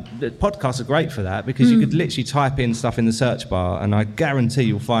like the podcasts are great for that because you could literally type in stuff in the search bar, and I guarantee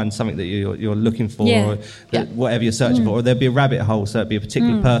you'll find something that you're looking for, or whatever you're searching for, or there'll be a rabbit hole, so it'll be a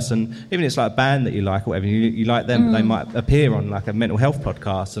particular person, even if it's like a band that you like, or whatever, you like them, but they might appear on like a mental health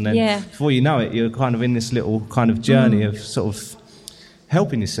podcast, and then before you know it, you're kind of in this little kind of journey of sort of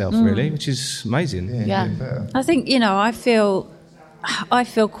helping yourself, really, which is amazing. I think, you know, I feel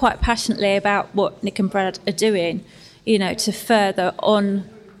quite passionately about what Nick and Brad are doing, you know, to further on,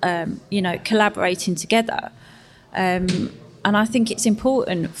 you know, collaborating together. And I think it's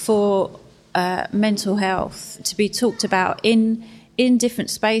important for mental health to be talked about in different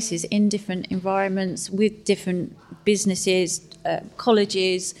spaces, in different environments, with different businesses,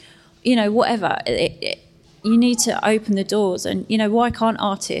 colleges, you know, whatever. You need to open the doors, and, you know, why can't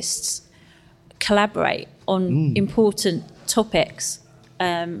artists collaborate on important topics,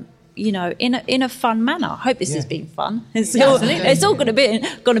 you know, in a fun manner? I hope this has been fun. It's all gone a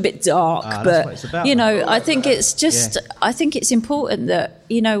bit dark, that's but what it's about, you know, man. I think it's just, I think it's important that,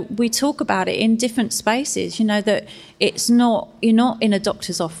 you know, we talk about it in different spaces. You know, that you're not in a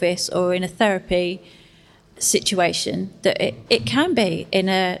doctor's office or in a therapy situation. That it can be in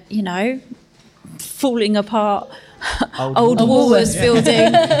a, you know, falling apart old Woolworths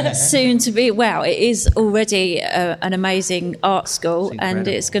building, soon to be, well, it is already an amazing art school, and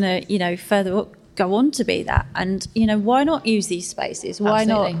it's going to, you know, further go on to be that. And, you know, why not use these spaces? Why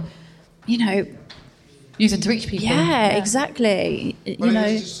Absolutely. not, you know, using to reach people. Yeah, exactly. Well,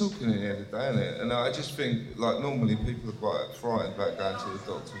 it's just talking at the end of the day, isn't it? And I just think, like, normally people are quite frightened about going to the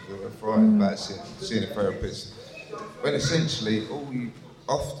doctors, or they're frightened about seeing a therapist. When essentially,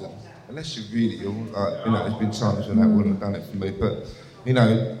 often, unless you're really ill, like, there's been times when that wouldn't have done it for me, but,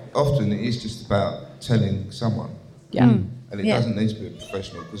 often it is just about telling someone. Yeah. And it doesn't need to be a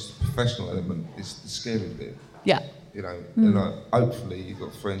professional, because the professional element is the scary bit. Yeah. And hopefully you've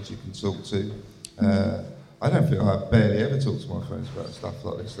got friends you can talk to. I don't feel I barely ever talk to my friends about stuff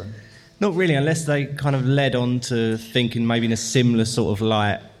like this, though. Not really, unless they kind of led on to thinking maybe in a similar sort of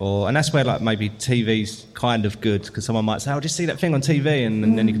light, and that's where like maybe TV's kind of good, because someone might say, "Oh, just see that thing on TV,"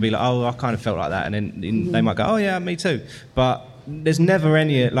 and then you can be like, "Oh, I kind of felt like that," and then they might go, "Oh yeah, me too," but there's never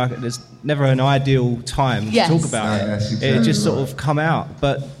there's never an ideal time to talk about it. Exactly it just sort of come out.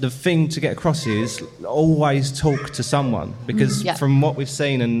 But the thing to get across is always talk to someone, because from what we've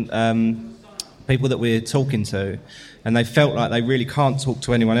seen and people that we're talking to, and they felt like they really can't talk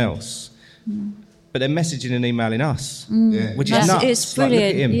to anyone else, but they're messaging and emailing us, which is nuts. It's brilliant.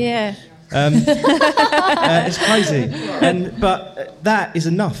 Like, look at him. It's crazy, but that is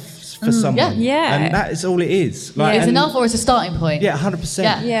enough for someone. And that is all it is. Like, it's enough, or it's a starting point. Yeah,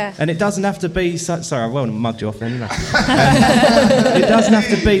 100%. Yeah. And it doesn't have to be... sorry, I won't mug you off then. It doesn't have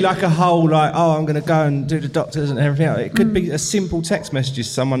to be like a whole, like, oh, I'm going to go and do the doctors and everything else. It could be a simple text message to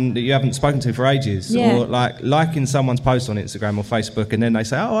someone that you haven't spoken to for ages. Or like liking someone's post on Instagram or Facebook, and then they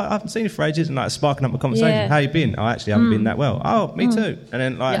say, oh, I haven't seen you for ages, and like sparking up a conversation. How you been? Oh, actually, I haven't been that well. Oh, me too. And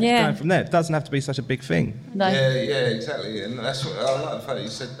then like going from there. It doesn't have to be such a big thing. No. Yeah, exactly. And that's what I like the fact that you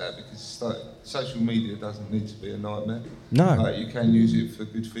said that, because it's like social media doesn't need to be a nightmare. No. Like, you can use it for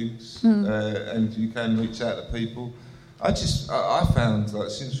good things, and you can reach out to people. I found, like,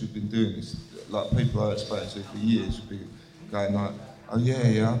 since we've been doing this, like, people I've spoken to for years would be going like, oh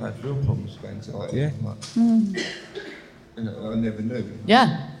yeah, I've had real problems with anxiety. Yeah. Like, I never knew.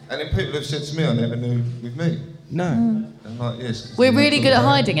 Yeah. And then people have said to me, I never knew with me. No. I'm like, yes. We're really good at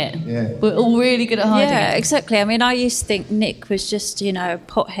hiding it. Yeah. We're all really good at hiding it. Yeah, exactly. I mean, I used to think Nick was just, a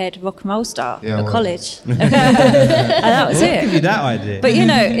pothead rock and roll star at college. And that was it. I'll give you that idea. But,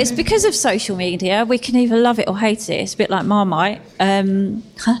 it's because of social media. We can either love it or hate it. It's a bit like Marmite. I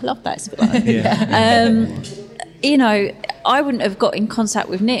love that. It's a bit like that. I wouldn't have got in contact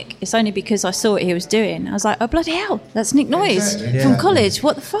with Nick. It's only because I saw what he was doing. I was like, oh, bloody hell, that's Nick Noyes from college.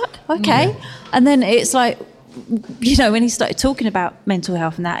 What the fuck? Okay. And then it's like, when he started talking about mental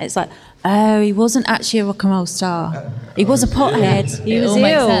health and that, it's like, oh, he wasn't actually a rock and roll star. He was a pothead. He was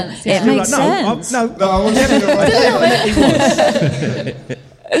ill. Sense, It makes sense. No, I wasn't.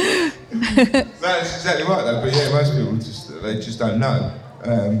 That's exactly right, though. But yeah, most people just don't know.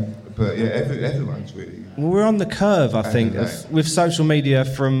 But yeah, everyone's really... Well, we're on the curve, I think, with social media,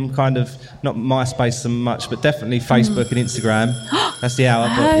 from kind of, not MySpace so much, but definitely Facebook and Instagram. That's the hour.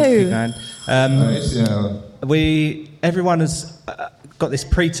 It's the hour. Everyone has got this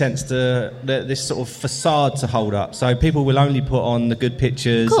pretense to this sort of facade to hold up. So people will only put on the good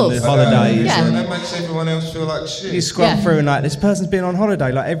pictures and the holidays. And that makes everyone else feel like shit. You scroll through and like, this person's been on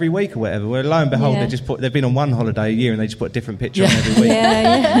holiday like every week or whatever. Where lo and behold, they've been on one holiday a year and they just put a different picture on every week.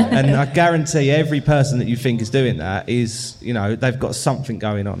 And I guarantee every person that you think is doing that is, they've got something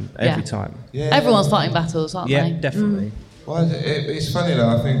going on every time. Yeah. Everyone's fighting battles, aren't they? Yeah, definitely. Well, it's funny though.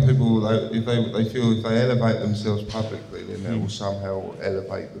 I think people, if they feel if they elevate themselves publicly, then that will somehow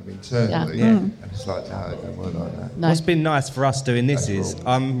elevate them internally. And it's like, no, it don't work like that. No. What's been nice for us doing this is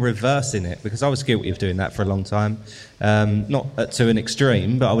I'm reversing it, because I was guilty of doing that for a long time. Not to an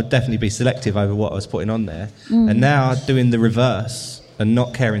extreme, but I would definitely be selective over what I was putting on there. And now doing the reverse and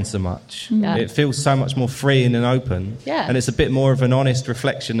not caring so much. It feels so much more free and open. And it's a bit more of an honest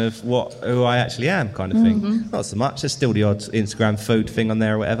reflection of who I actually am, kind of thing. Not so much. There's still the odd Instagram food thing on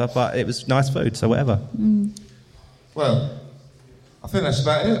there or whatever, but it was nice food, so whatever. Well, I think that's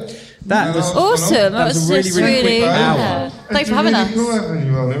about it. That was awesome. That was a really quick hour. Thanks for having us. Cool having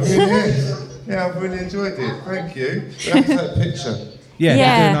you on. It really is. Yeah, I've really enjoyed it. Thank you. We'll have to take a picture. Yeah, we'll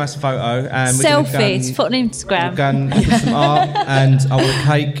do a nice photo. And selfies, put on Instagram. We're going to look at some art, and I want a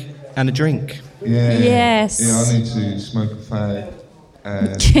cake and a drink. Yeah. Yes. Yeah, I need to smoke a fag.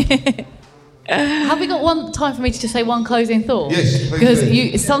 And have we got one time for me to just say one closing thought? Yes, please.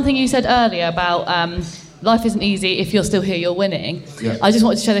 Because something you said earlier about life isn't easy. If you're still here, you're winning. Yeah. I just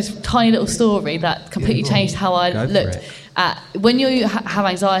wanted to share this tiny little story that completely changed how I looked at when you have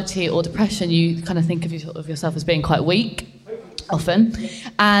anxiety or depression. You kind of think of yourself as being quite weak. Often.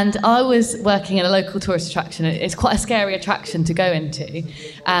 And I was working in a local tourist attraction. It's quite a scary attraction to go into.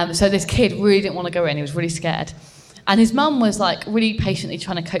 So this kid really didn't want to go in. He was really scared. And his mum was like really patiently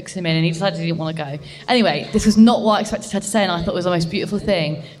trying to coax him in, and he decided he didn't want to go. Anyway, this was not what I expected her to say, and I thought it was the most beautiful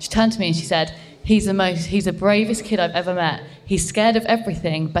thing. She turned to me and she said, he's the bravest kid I've ever met. He's scared of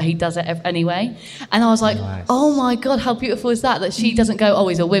everything, but he does it anyway. And I was like, nice. Oh my God, how beautiful is that? That she doesn't go, oh,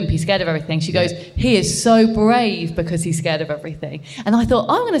 he's a wimp, he's scared of everything. She goes, he is so brave because he's scared of everything. And I thought,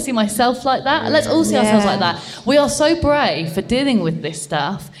 I'm going to see myself like that. And let's all see ourselves like that. We are so brave for dealing with this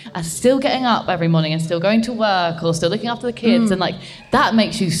stuff and still getting up every morning and still going to work or still looking after the kids. And like, that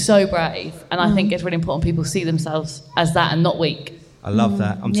makes you so brave. And I think it's really important people see themselves as that and not weak. I love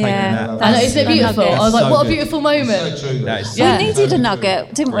that. I'm taking that. I know, isn't it beautiful? I was like, so what a good. beautiful moment. So true. We needed a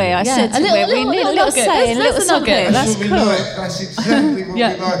nugget, didn't we? I said to him, we need a little saying, a little something. That's cool. That's exactly what we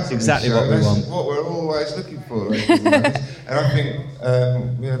like. That's exactly what we want. That's what we're always looking for. And I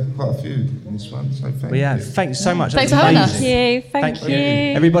think we have quite a few in this one, so thank you. Thanks so much. Thanks for having us. Thank you.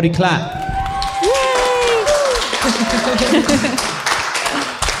 Everybody clap.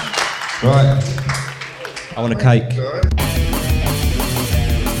 Right. I want a cake.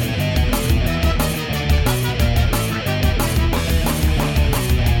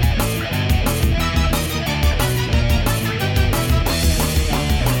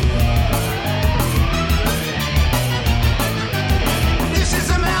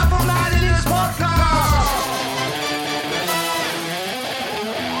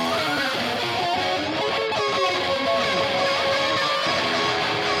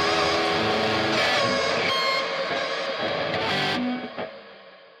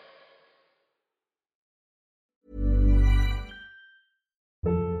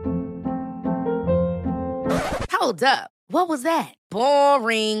 Hold up. What was that?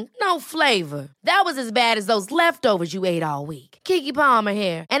 Boring. No flavor. That was as bad as those leftovers you ate all week. Keke Palmer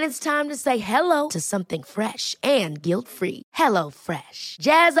here, and it's time to say hello to something fresh and guilt-free. Hello Fresh.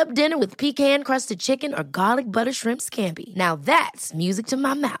 Jazz up dinner with pecan-crusted chicken or garlic butter shrimp scampi. Now that's music to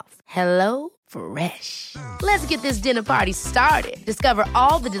my mouth. Hello Fresh. Let's get this dinner party started. Discover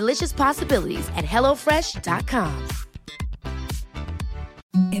all the delicious possibilities at HelloFresh.com.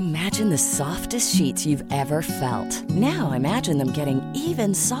 Imagine the softest sheets you've ever felt. Now imagine them getting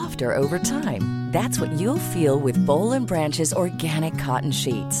even softer over time. That's what you'll feel with Boll & Branch's organic cotton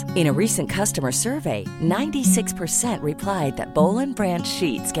sheets. In a recent customer survey, 96% replied that Boll & Branch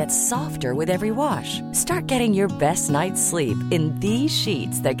sheets get softer with every wash. Start getting your best night's sleep in these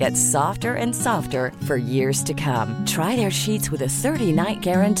sheets that get softer and softer for years to come. Try their sheets with a 30-night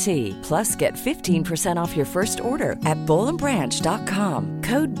guarantee. Plus, get 15% off your first order at bollandbranch.com.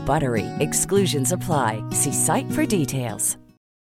 Code BUTTERY. Exclusions apply. See site for details.